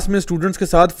हमें क्लास में स्टूडेंट्स के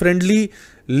साथ फ्रेंडली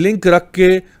लिंक रख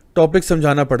के टॉपिक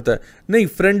समझाना पड़ता है। नहीं,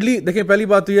 फ्रेंडली देखें, पहली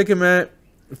बात तो यह कि मैं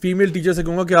फीमेल टीचर से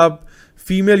कहूँगा कि आप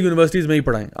फीमेल यूनिवर्सिटीज़ में ही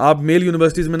पढ़ाएं, आप मेल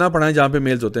यूनिवर्सिटीज़ में ना पढ़ाएं जहाँ पे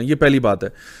मेल्स होते हैं, ये पहली बात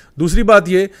है। दूसरी बात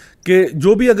ये कि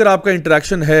जो भी अगर आपका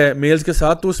इंटरेक्शन है मेल्स के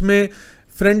साथ तो उसमें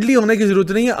फ्रेंडली होने की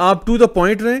ज़रूरत नहीं है, आप टू द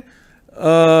पॉइंट रहें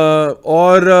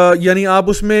और यानी आप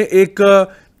उसमें एक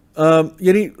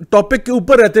यानी टॉपिक के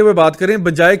ऊपर रहते हुए बात करें,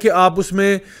 बजाय कि आप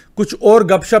उसमें कुछ और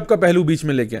गपशप का पहलू बीच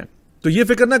में लेके आएँ। तो ये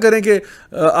फिक्र ना करें कि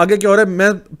आगे क्या हो रहा है।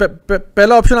 मैं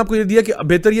पहला ऑप्शन आपको ये दिया कि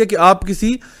बेहतर ये कि आप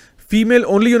किसी फीमेल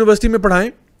ओनली यूनिवर्सिटी में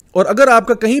पढ़ाएं, और अगर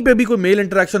आपका कहीं पे भी कोई मेल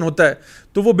इंटरेक्शन होता है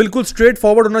तो वो बिल्कुल स्ट्रेट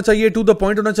फॉरवर्ड होना चाहिए, टू द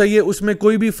पॉइंट होना चाहिए, उसमें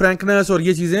कोई भी फ्रैंकनेस और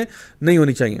ये चीज़ें नहीं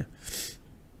होनी चाहिए।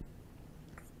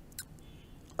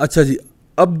 अच्छा जी,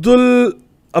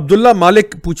 अब्दुल्ला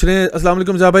मालिक पूछ रहे हैं, अस्सलाम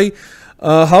वालेकुम ज़ा भाई,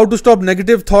 how to stop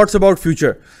negative thoughts about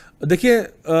future. देखिए,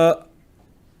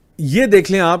 ये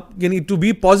देख लें आप, यानी टू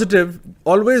बी पॉजिटिव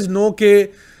ऑलवेज नो के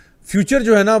फ्यूचर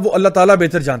जो है ना वो अल्लाह ताला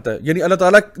बेहतर जानता है। यानी अल्लाह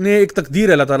ताला ने एक तकदीर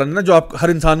है, अल्लाह ताला ने ना जो आप हर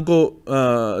इंसान को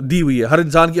दी हुई है, हर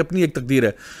इंसान की अपनी एक तकदीर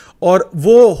है और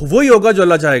वो वही होगा जो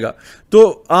अल्लाह चाहेगा।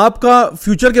 तो आपका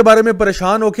फ्यूचर के बारे में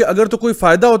परेशान होकर अगर तो कोई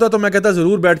फ़ायदा होता तो मैं कहता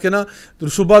ज़रूर बैठ के ना तो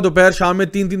सुबह दोपहर शाम में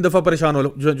 3-3 दफ़ा परेशान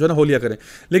हो जो ना हो लिया करें।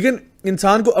 लेकिन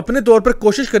इंसान को अपने तौर पर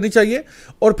कोशिश करनी चाहिए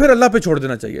और फिर अल्लाह पे छोड़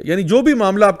देना चाहिए। यानी जो भी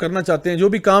मामला आप करना चाहते हैं, जो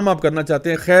भी काम आप करना चाहते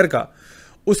हैं खैर का,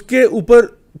 उसके ऊपर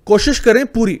कोशिश करें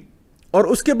पूरी, और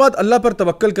उसके बाद अल्लाह पर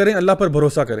तवक्कल करें, अल्लाह पर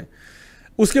भरोसा करें।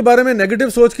 उसके बारे में नेगेटिव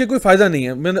सोच के कोई फ़ायदा नहीं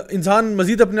है, इंसान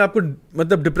मजीद अपने आप को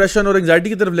मतलब डिप्रेशन और एंजाइटी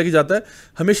की तरफ लेके जाता है।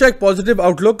 हमेशा एक पॉजिटिव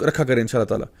आउटलुक रखा करें इंशाल्लाह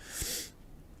ताला।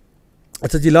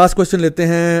 अच्छा जी, लास्ट क्वेश्चन लेते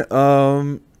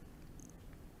हैं।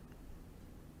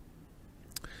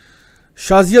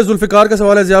 शाजिया जुल्फ़िकार का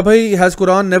सवाल है, ज़िया भाई, has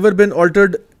Quran never been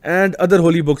altered and other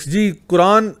holy books. जी,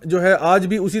 कुरान जो है आज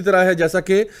भी उसी तरह है जैसा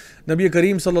कि नबी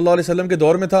करीम सल्लल्लाहु अलैहि वसल्लम के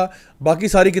दौर में था। बाकी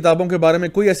सारी किताबों के बारे में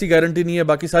कोई ऐसी गारंटी नहीं है।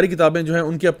 बाकी सारी किताबें जो हैं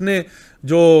उनके अपने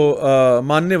जो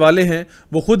मानने वाले हैं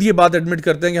वो खुद ये बात एडमिट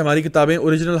करते हैं कि हमारी किताबें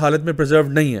ओरिजिनल हालत में प्रिजर्व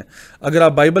नहीं है। अगर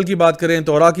आप बाइबल की बात करें,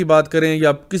 तौरा की बात करें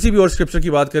या किसी भी और स्क्रिप्चर की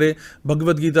बात करें,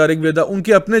 भगवद गीता, ऋग्वेदा,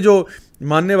 उनके अपने जो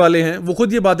मानने वाले हैं वो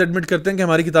खुद ये बात एडमिट करते हैं कि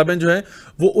हमारी किताबें जो हैं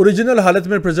वो ओरिजिनल हालत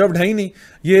में प्रिजर्व्ड है ही नहीं,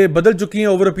 ये बदल चुकी हैं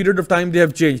over a period of time, they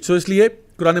have change. सो इसलिए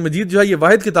कुरान मजीद जो है ये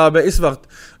वाहिद किताब है इस वक्त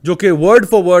जो कि word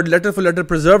for word, letter for letter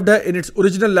preserved है in its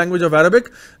original language of Arabic,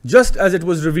 just as it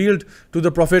was revealed to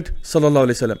the profit सल्लल्लाहु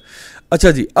अलैहि वसल्लम।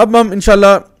 अच्छा जी, अब हम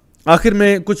इंशाल्लाह आखिर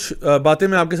में कुछ बातें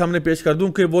मैं आपके सामने पेश कर दूं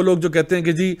कि वो लोग जो कहते हैं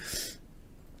कि जी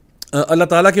अल्लाह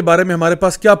ताला के बारे में हमारे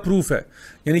पास क्या प्रूफ है,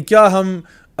 यानी क्या हम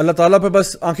अल्लाह ताला पे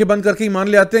बस आंखें बंद करके ही मान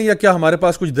ले आते हैं या क्या हमारे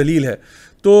पास कुछ दलील है।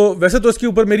 तो वैसे तो इसके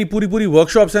ऊपर मेरी पूरी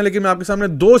वर्कशॉप्स हैं, लेकिन मैं आपके सामने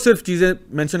दो सिर्फ चीज़ें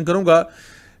मेंशन करूंगा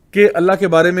कि अल्लाह के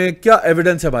बारे में क्या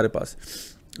एविडेंस है हमारे पास।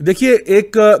 देखिए,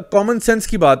 एक कॉमन सेंस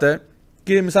की बात है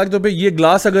कि मिसाल के तौर पे ये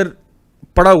ग्लास अगर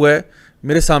पड़ा हुआ है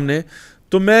मेरे सामने,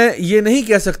 तो मैं ये नहीं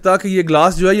कह सकता कि ये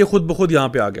ग्लास जो है ये खुद ब खुद यहाँ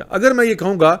पे आ गया। अगर मैं ये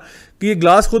कहूँगा कि ये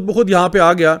ग्लास खुद ब खुद यहाँ पे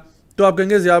आ गया तो आप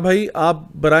कहेंगे ज़िया भाई आप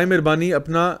बराए मेहरबानी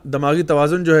अपना दिमागी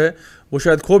तवाज़ुन जो है वो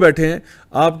शायद खो बैठे हैं,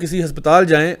 आप किसी अस्पताल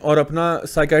जाएं और अपना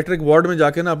साइकेट्रिक वार्ड में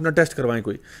जाके ना अपना टेस्ट करवाएं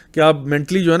कोई, कि आप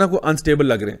मेंटली जो है ना कोई अनस्टेबल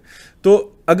लग रहे हैं।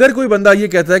 तो अगर कोई बंदा ये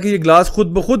कहता है कि ये ग्लास खुद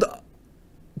ब खुद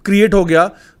क्रिएट हो गया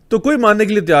तो कोई मानने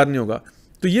के लिए तैयार नहीं होगा।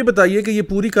 तो ये बताइए कि ये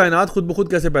पूरी कायनात खुद ब खुद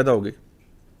कैसे पैदा होगी,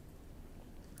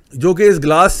 जो कि इस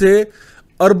ग्लास से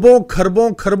अरबों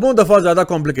खरबों खरबों दफ़ा ज़्यादा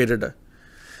कॉम्प्लिकेटेड है।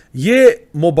 ये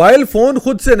मोबाइल फ़ोन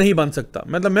खुद से नहीं बन सकता।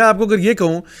 मतलब मैं आपको अगर ये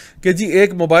कहूँ कि जी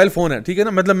एक मोबाइल फ़ोन है, ठीक है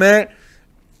ना, मतलब मैं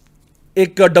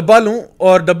एक डब्बा लूँ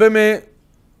और डब्बे में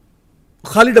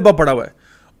खाली डब्बा पड़ा हुआ है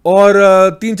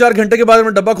और 3-4 घंटे के बाद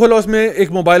मैं डब्बा खोला, उसमें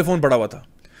एक मोबाइल फ़ोन पड़ा हुआ था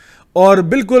और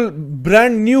बिल्कुल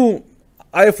ब्रांड न्यू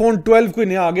iPhone 12 कोई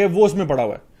नया आ गया वो उसमें पड़ा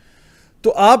हुआ है। तो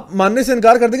आप मानने से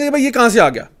इनकार कर देंगे कि भाई ये कहाँ से आ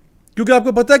गया, क्योंकि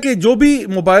आपको पता है कि जो भी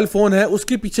मोबाइल फ़ोन है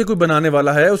उसके पीछे कोई बनाने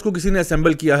वाला है, उसको किसी ने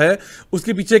असेंबल किया है,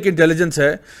 उसके पीछे एक इंटेलिजेंस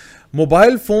है।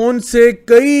 मोबाइल फ़ोन से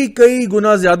कई कई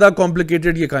गुना ज़्यादा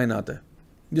कॉम्प्लिकेटेड ये कायनात है,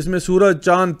 जिसमें सूरज,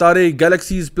 चांद, तारे,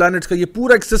 गैलेक्सीज, प्लैनेट्स का ये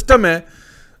पूरा एक सिस्टम है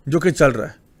जो कि चल रहा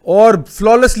है और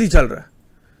फ्लॉलेसली चल रहा है।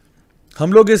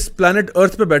 हम लोग इस प्लैनेट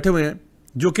अर्थ पे बैठे हुए हैं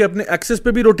जो कि अपने एक्सिस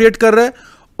पे भी रोटेट कर रहा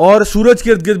है और सूरज के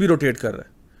इर्द गिर्द भी रोटेट कर रहा है।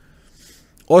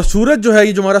 और सूरज जो है,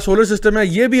 ये जो हमारा सोलर सिस्टम है,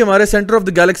 ये भी हमारे सेंटर ऑफ द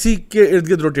गैलेक्सी के इर्द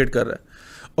गिर्द रोटेट कर रहा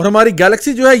है और हमारी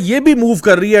गैलेक्सी जो है ये भी मूव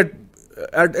कर रही है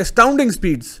एट एस्टाउंडिंग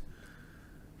स्पीड्स।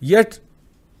 येट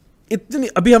इतनी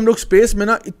अभी हम लोग स्पेस में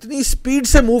ना इतनी स्पीड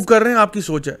से मूव कर रहे हैं, आपकी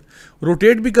सोच है,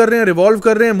 रोटेट भी कर रहे हैं, रिवॉल्व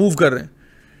कर रहे हैं, मूव कर रहे हैं।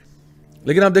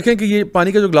 लेकिन आप देखें कि ये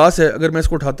पानी का जो ग्लास है, अगर मैं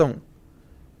इसको उठाता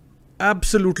हूं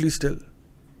एब्सोल्युटली स्टिल,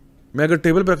 मैं अगर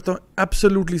टेबल पर रखता हूं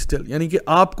एब्सोल्युटली स्टिल, यानी कि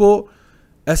आपको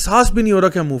एहसास भी नहीं हो रहा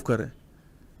कि हम मूव कर रहे हैं।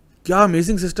 क्या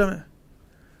अमेजिंग सिस्टम है।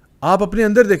 आप अपने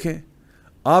अंदर देखें,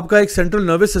 आपका एक सेंट्रल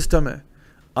नर्वस सिस्टम है,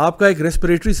 आपका एक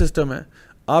रेस्पिरेटरी सिस्टम है,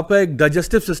 आपका एक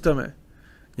डाइजेस्टिव सिस्टम है,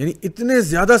 यानी इतने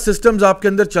ज़्यादा सिस्टम्स आपके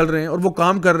अंदर चल रहे हैं और वो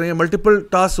काम कर रहे हैं, मल्टीपल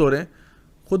टास्क हो रहे हैं,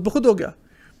 खुद ब खुद हो गया।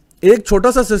 एक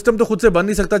छोटा सा सिस्टम तो खुद से बन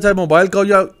नहीं सकता, चाहे मोबाइल का हो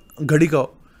या घड़ी का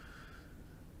हो।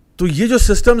 तो ये जो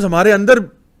सिस्टम्स हमारे अंदर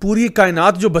पूरी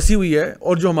कायनात जो बसी हुई है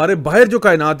और जो हमारे बाहर जो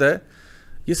कायनात है,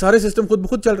 ये सारे सिस्टम खुद ब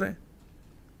खुद चल रहे हैं।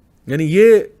 यानी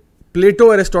ये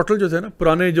प्लेटो, एरिस्टोटल जो थे ना,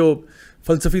 पुराने जो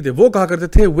फलसफी थे, वो कहा करते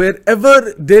थे where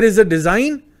ever there is a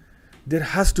design there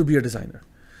has to be a designer.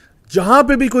 जहां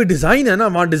पे भी कोई डिजाइन है ना,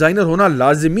 वहां डिजाइनर होना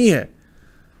लाजिमी है।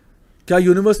 क्या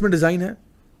यूनिवर्स में डिजाइन है?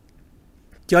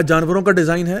 क्या जानवरों का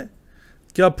डिजाइन है?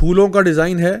 क्या फूलों का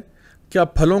डिजाइन है? क्या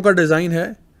फलों का डिजाइन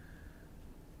है?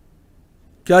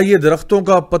 क्या ये दरख्तों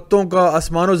का, पत्तों का,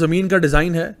 आसमान और जमीन का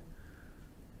डिजाइन है?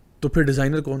 तो फिर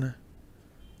डिजाइनर कौन है?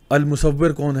 अल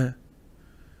मुसव्विर कौन है?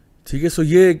 ठीक है। सो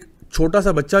ये एक छोटा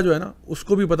सा बच्चा जो है ना,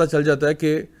 उसको भी पता चल जाता है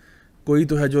कि कोई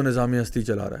तो है जो निज़ाम हस्ती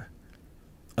चला रहा है।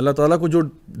 अल्लाह ताला को जो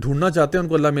ढूंढना चाहते हैं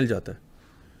उनको अल्लाह मिल जाता है,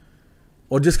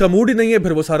 और जिसका मूड ही नहीं है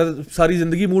फिर वो सारी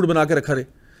ज़िंदगी मूड बना के रखा रहे,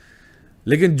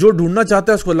 लेकिन जो ढूंढना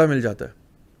चाहता है उसको अल्लाह मिल जाता है।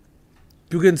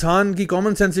 क्योंकि इंसान की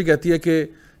कॉमन सेंस ही कहती है कि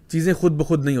चीज़ें खुद ब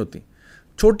खुद नहीं होती।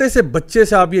 छोटे से बच्चे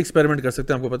से आप ये एक्सपेरिमेंट कर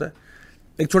सकते हैं। आपको पता है,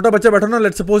 एक छोटा बच्चा बैठा ना,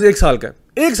 लेट्स सपोज 1 साल का है,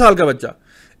 1 साल का बच्चा,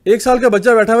 1 साल का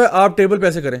बच्चा बैठा हुआ है, आप टेबल पे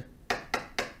ऐसे करें,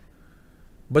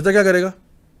 बच्चा क्या करेगा?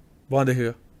 वहां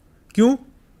देखेगा। क्यों?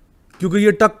 क्योंकि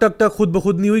ये टक टक टक खुद ब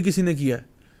खुद नहीं हुई, किसी ने किया है।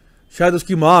 शायद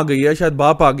उसकी माँ आ गई है, शायद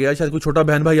बाप आ गया, शायद कोई छोटा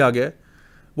बहन भाई आ गया है,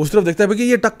 वो उस तरफ देखता है कि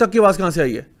ये टक टक की आवाज़ कहाँ से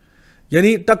आई है।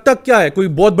 यानी टक टक क्या है? कोई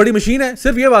बहुत बड़ी मशीन है,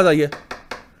 सिर्फ ये आवाज़ आई है,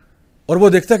 और वो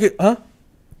देखता है कि हाँ,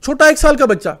 छोटा 1 साल का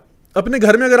बच्चा। अपने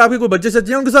घर में अगर आपके कोई बच्चे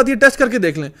सच्चे हैं, उनके साथ ये टेस्ट करके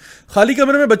देख लें। खाली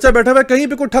कमरे में बच्चा बैठा हुआ है, कहीं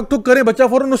पे कोई ठक ठुक करे, बच्चा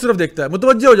फौरन उस तरफ देखता है,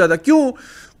 मुतवज्जे हो जाता है। क्यों?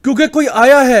 क्योंकि कोई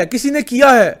आया है, किसी ने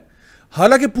किया है।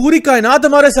 हालांकि पूरी कायनात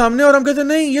हमारे सामने, और हम कहते हैं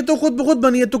नहीं ये तो खुद ब खुद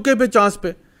बनी है, तुक्के पे, चांस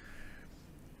पे।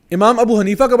 इमाम अबू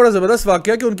हनीफा का बड़ा ज़बरदस्त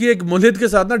वाक़या कि उनकी एक मुल्हिद के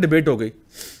साथ ना डिबेट हो गई।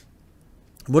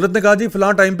 मुल्हिद ने कहा जी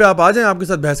फलां टाइम पे आप आ जाएं, आपके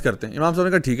साथ बहस करते हैं। इमाम साहब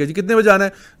ने कहा ठीक है जी, कितने बजे आना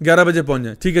है? 11 बजे पहुंच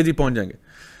जाएं। ठीक है जी, पहुंच जाएंगे।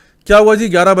 क्या हुआ जी?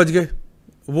 11 बज गए।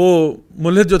 वो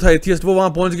मुल्हिद जो था एथियस्ट, वो वहाँ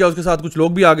पहुँच गया, उसके साथ कुछ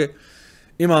लोग भी आ गए।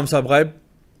 इमाम साहब गायब।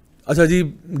 अच्छा जी,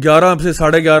 11 से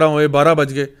 11:30 हुए, 12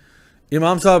 बज गए।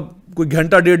 इमाम साहब कोई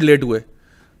घंटा डेढ़ लेट हुए।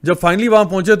 जब फाइनली वहाँ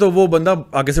पहुँचे तो वो बंदा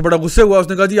आगे से बड़ा गुस्से हुआ।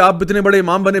 उसने कहा जी आप इतने बड़े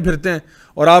इमाम बने फिरते हैं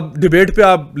और आप डिबेट पे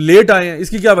आप लेट आए हैं,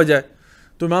 इसकी क्या वजह है?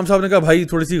 तो इमाम साहब ने कहा भाई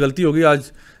थोड़ी सी गलती हो गई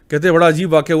आज। कहते बड़ा अजीब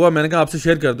वाक़या हुआ। मैंने कहा आपसे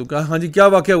शेयर कर दूँ। कहा हाँ जी, क्या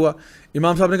वाक़या हुआ?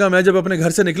 इमाम साहब ने कहा मैं जब अपने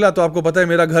घर से निकला तो आपको पता है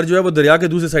मेरा घर जो है वो दरिया के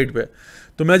दूसरी साइड पे।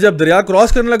 तो मैं जब दरिया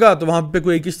क्रॉस करने लगा तो वहाँ पे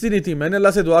कोई किश्ती नहीं थी। मैंने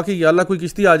अल्लाह से दुआ की या अल्लाह कोई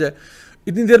किश्ती आ जाए।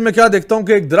 इतनी देर में क्या देखता हूँ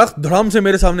कि एक दरख्त धड़ाम से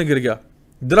मेरे सामने गिर गया।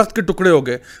 दरख्त के टुकड़े हो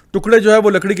गए, टुकड़े जो है वो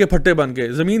लकड़ी के फट्टे बन गए,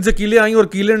 ज़मीन से कीले आई और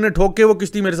कीले ने ठोक के वो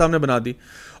किश्ती मेरे सामने बना दी,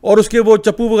 और उसके वो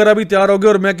चप्पू वगैरह भी तैयार हो गए,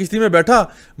 और मैं किश्ती में बैठा,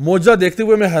 मौजा देखते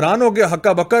हुए मैं हैरान हो गया,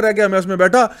 हक्का बक्का रह गया। मैं उसमें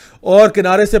बैठा और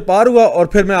किनारे से पार हुआ और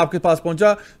फिर मैं आपके पास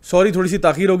पहुंचा। सॉरी थोड़ी सी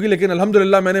ताखीर होगी, लेकिन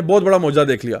अल्हम्दुलिल्लाह मैंने बहुत बड़ा मौजा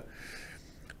देख लिया।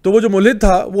 तो वो जो मुल्हिद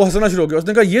था वो हंसना शुरू हो गया।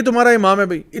 उसने कहा ये तुम्हारा इमाम है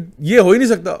भाई, ये हो ही नहीं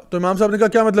सकता। तो इमाम साहब ने कहा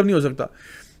क्या मतलब नहीं हो सकता?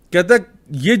 कहता है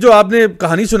ये जो आपने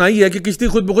कहानी सुनाई है कि किश्ती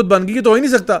खुद ब खुद बन गई, ये तो हो ही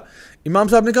नहीं सकता। इमाम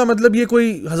साहब ने कहा मतलब ये कोई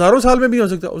हज़ारों साल में भी हो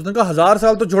सकता? उसने कहा 1000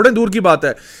 साल तो छोड़ें दूर की बात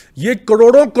है, ये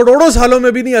करोड़ों करोड़ों सालों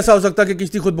में भी नहीं ऐसा हो सकता कि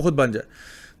किश्ती खुद ब खुद बन जाए।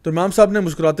 तो इमाम साहब ने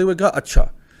मुस्कुराते हुए कहा अच्छा,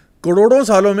 करोड़ों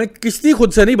सालों में किश्ती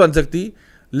खुद से नहीं बन सकती,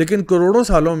 लेकिन करोड़ों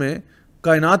सालों में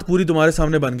कायनात पूरी तुम्हारे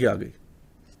सामने बन के आ गई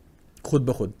खुद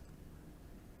ब खुद।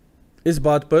 इस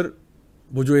बात पर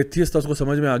वो जो एथियस्ट था उसको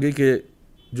समझ में आ गई कि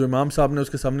जो इमाम साहब ने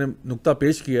उसके सामने नुक्ता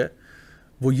पेश किया है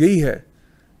वो यही है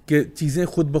कि चीज़ें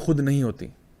खुद ब खुद नहीं होती।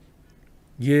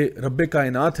 ये रब्बे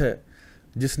कायनात है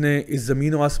जिसने इस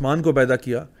ज़मीन और आसमान को पैदा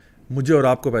किया, मुझे और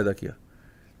आपको पैदा किया।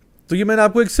 तो ये मैंने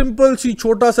आपको एक सिंपल सी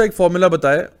छोटा सा एक फॉर्मूला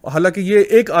बताया, हालांकि ये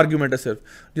एक आर्ग्यूमेंट है सिर्फ,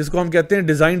 जिसको हम कहते हैं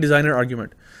डिज़ाइनर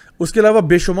आर्ग्यूमेंट। उसके अलावा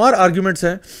बेशुमार आर्ग्यूमेंट्स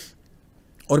हैं,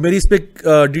 और मेरी इस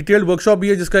पर डिटेल्ड वर्कशॉप भी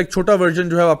है जिसका एक छोटा वर्जन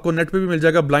जो है आपको नेट पे भी मिल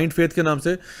जाएगा, ब्लाइंड फेथ के नाम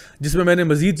से, जिसमें मैंने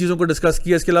मजीद चीज़ों को डिस्कस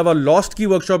किया। इसके अलावा लॉस्ट की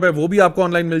वर्कशॉप है, वो भी आपको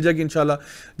ऑनलाइन मिल जाएगी इंशाल्लाह,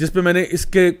 जिसपे मैंने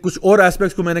इसके कुछ और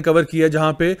एस्पेक्ट्स को मैंने कवर किया है,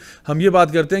 जहाँ पे हम ये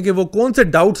बात करते हैं कि वो कौन से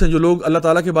डाउट्स हैं जो लोग अल्लाह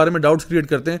ताला के बारे में डाउट्स क्रिएट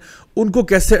करते हैं, उनको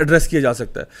कैसे एड्रेस किया जा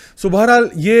सकता है। सो बहरहाल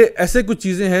ये ऐसे कुछ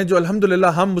चीज़ें हैं जो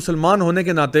अल्हम्दुलिल्लाह हम मुसलमान होने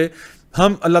के नाते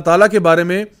हम अल्लाह ताला के बारे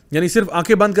में, यानी सिर्फ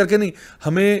आंखें बंद करके नहीं,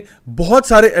 हमें बहुत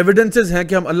सारे एविडेंसेस हैं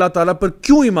कि हम अल्लाह ताला पर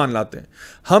क्यों ईमान लाते हैं।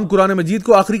 हम कुरान मजीद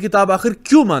को आखिरी किताब आखिर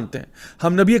क्यों मानते हैं,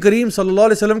 हम नबी करीम सल्लल्लाहु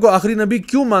अलैहि वसल्लम को आखिरी नबी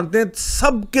क्यों मानते हैं,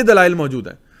 सब के दलाइल मौजूद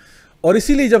हैं। और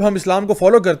इसीलिए जब हम इस्लाम को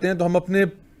फॉलो करते हैं तो हम अपने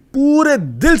पूरे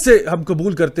दिल से हम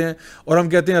कबूल करते हैं और हम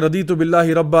कहते हैं रदीतु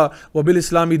बिल्लाहि रब्बा व बिल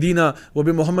इस्लामी दीना व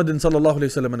बि मुहम्मदिन सल्लल्लाहु अलैहि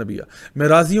वसल्लम नबिया। मैं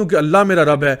राज़ी हूँ कि अल्लाह मेरा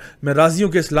रब है, मैं राज़ी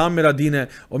हूँ कि इस्लाम मेरा दीन है,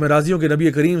 और मैं राज़ी हूँ कि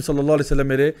नबी करीम सल्लल्लाहु अलैहि वसल्लम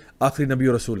मेरे आखिरी नबी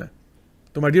और रसूल हैं।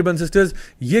 तो माय डियर ब्रदर्स सिस्टर्स,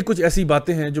 ये कुछ ऐसी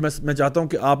बातें हैं जो मैं चाहता हूँ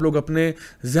कि आप लोग अपने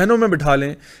जहनों में बिठा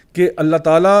लें कि अल्लाह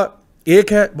ताला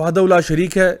एक है, वहदहू ला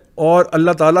शरीक है, और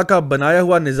अल्लाह ताला का बनाया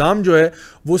हुआ निज़ाम जो है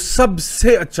वो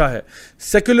सबसे अच्छा है।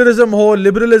 सेक्युलरिज्म हो,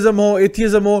 लिबरलिज्म हो,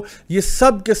 एथियज़म हो, ये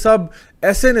सब के सब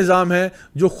ऐसे निज़ाम है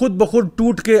जो खुद ब खुद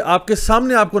टूट के आपके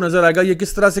सामने आपको नज़र आएगा ये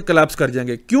किस तरह से कोलैप्स कर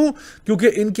जाएंगे। क्यों? क्योंकि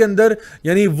इनके अंदर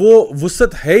यानी वो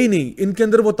वुसअत है ही नहीं, इनके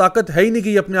अंदर वो ताकत है ही नहीं कि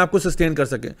ये अपने आप को सस्टेन कर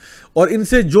सकें, और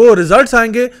इनसे जो रिजल्ट्स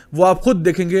आएंगे वो आप खुद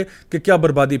देखेंगे कि क्या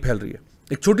बर्बादी फैल रही है।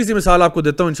 एक छोटी सी मिसाल आपको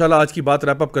देता हूं इंशाल्लाह आज की बात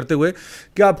रैप अप करते हुए,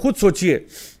 कि आप खुद सोचिए,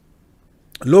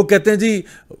 लोग कहते हैं जी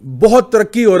बहुत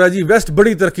तरक्की हो रहा है जी, वेस्ट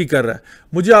बड़ी तरक्की कर रहा है।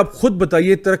 मुझे आप खुद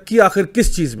बताइए तरक्की आखिर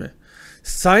किस चीज़ में?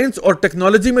 साइंस और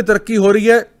टेक्नोलॉजी में तरक्की हो रही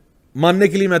है, मानने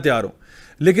के लिए मैं तैयार हूं,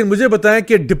 लेकिन मुझे बताएं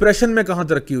कि डिप्रेशन में कहां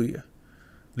तरक्की हुई है?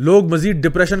 लोग मजीद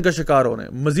डिप्रेशन का शिकार हो रहे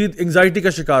हैं, मजीद एंग्जाइटी का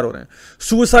शिकार हो रहे हैं,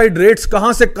 सुसाइड रेट्स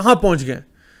कहां से कहां पहुंच गए।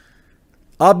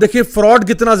 आप देखिए फ्रॉड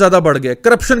कितना ज्यादा बढ़ गया,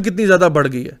 करप्शन कितनी ज्यादा बढ़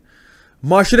गई है,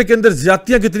 माशरे के अंदर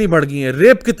ज्यादतियां कितनी बढ़ गई हैं,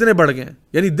 रेप कितने बढ़ गए हैं।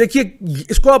 यानी देखिए,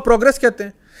 इसको आप प्रोग्रेस कहते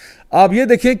हैं। आप ये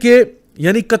देखें कि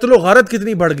यानी कत्ल गारत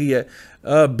कितनी बढ़ गई है,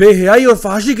 बेहयाई और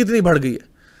फहाशी कितनी बढ़ गई है,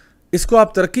 इसको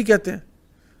आप तरक्की कहते हैं।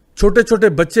 छोटे छोटे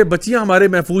बच्चे बच्चियां हमारे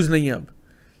महफूज नहीं हैं, अब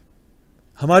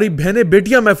हमारी बहनें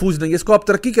बेटियां महफूज नहीं है, इसको आप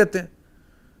तरक्की कहते हैं।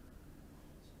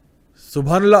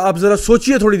 सुभान अल्लाह। आप जरा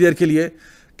सोचिए थोड़ी देर के लिए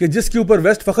कि जिसके ऊपर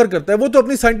वेस्ट फख्र करता है वो तो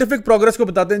अपनी साइंटिफिक प्रोग्रेस को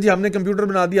बताते हैं, जी हमने कंप्यूटर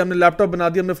बना दिया, हमने लैपटॉप बना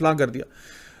दिया, हमने फलां कर दिया,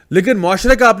 लेकिन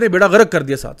मुआशरे का आपने बेड़ा गर्क कर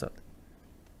दिया साथ साथ।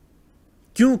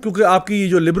 क्यों? क्योंकि आपकी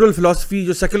जो लिबरल फिलॉसफी,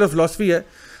 जो सेक्युलर फिलॉसफी है,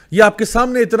 ये आपके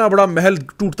सामने इतना बड़ा महल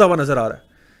टूटता हुआ नजर आ रहा है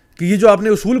कि ये जो आपने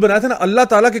उसूल बनाया था ना, अल्लाह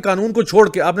ताला के कानून को छोड़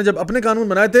के आपने जब अपने कानून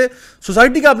बनाए थे,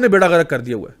 सोसाइटी का आपने बेड़ा गर्क कर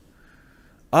दिया हुआ है।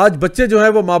 आज बच्चे जो है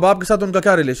वो माँ बाप के साथ उनका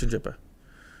क्या रिलेशनशिप है,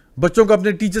 बच्चों का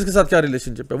अपने टीचर्स के साथ क्या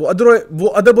रिलेशनशिप है, वो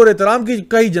अदब और एहतराम की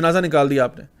का ही जनाजा निकाल दिया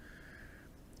आपने।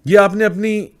 ये आपने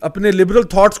अपने लिबरल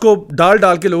थॉट्स को डाल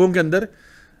डाल के लोगों के अंदर।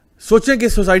 सोचें कि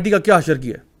सोसाइटी का क्या असर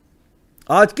किया है।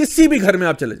 आज किसी भी घर में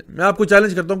आप चले जाएं, मैं आपको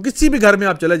चैलेंज करता हूं, किसी भी घर में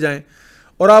आप चले जाएं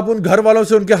और आप उन घर वालों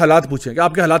से उनके हालात पूछें कि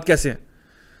आपके हालात कैसे हैं,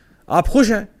 आप खुश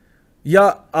हैं या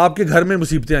आपके घर में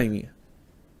मुसीबतें आई हुई हैं,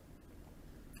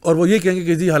 और वो ये कहेंगे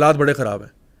कि जी हालात बड़े ख़राब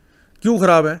हैं। क्यों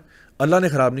ख़राब हैं? अल्लाह ने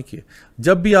ख़राब नहीं किए।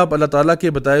 जब भी आप अल्लाह ताला के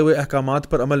बताए हुए अहकामात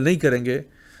पर अमल नहीं करेंगे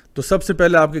तो सबसे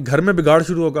पहले आपके घर में बिगाड़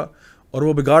शुरू होगा, और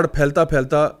वो बिगाड़ फैलता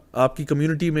फैलता आपकी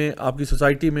कम्युनिटी में, आपकी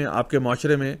सोसाइटी में, आपके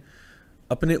माशरे में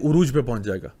अपने उरूज पे पहुंच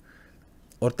जाएगा,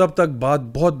 और तब तक बात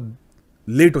बहुत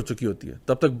लेट हो चुकी होती है,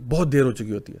 तब तक बहुत देर हो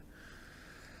चुकी होती है।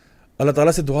 अल्लाह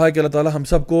ताला से दुआ है कि अल्लाह ताला हम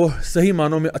सब को सही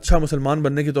मानों में अच्छा मुसलमान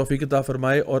बनने की तौफीक अता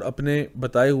फ़रमाए और अपने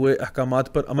बताए हुए अहकामात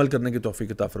पर अमल करने की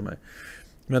तौफीक अता फ़रमाए।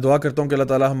 मैं दुआ करता हूँ कि अल्लाह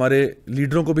ताला हमारे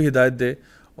लीडरों को भी हिदायत दे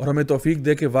और हमें तौफीक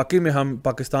दे कि वाकई में हम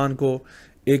पाकिस्तान को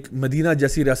एक मदीना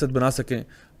जैसी रियासत बना सकें,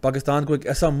 पाकिस्तान को एक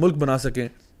ऐसा मुल्क बना सकें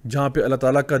जहाँ पे अल्लाह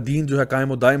ताला का दीन जो है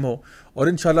कायम व दायम हो, और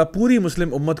इंशाल्लाह पूरी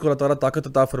मुस्लिम उम्मत को अल्लाह ताला ताकत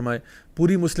अता फ़रमाए,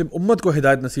 पूरी मुस्लिम उम्मत को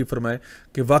हिदायत नसीब फ़रमाए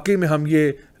कि वाकई में हम ये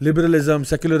लिबरलिज़म,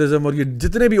 सेकुलरिज़म और ये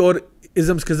जितने भी और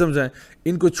इज़म्स किज़म्स हैं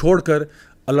इनको छोड़कर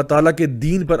अल्लाह ताला के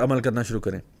दीन पर अमल करना शुरू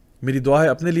करें। मेरी दुआ है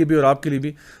अपने लिए भी और आपके लिए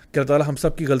भी कि अल्लाह ताला हम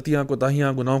सब की गलतियाँ,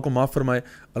 कोताहियाँ, गुनाहों को माफ़ फ़रमाए,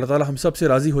 अल्लाह ताला हम सब से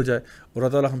राज़ी हो जाए और अल्लाह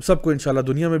ताला हम सब को इंशाल्लाह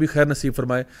दुनिया में भी खैर नसीब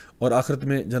फ़रमाए और आखिरत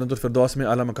में जन्नतुल फिरदौस में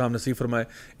आला मकाम नसीब फ़रमाए।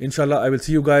 इंशाल्लाह I will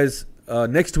see you guys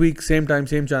next week, same time,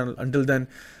 same channel. Until then,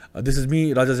 this is me,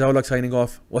 Raja Ziaul Haq, signing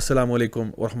off. Wassalamu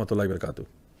alaikum wa rahmatullahi wa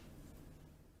barakatuh.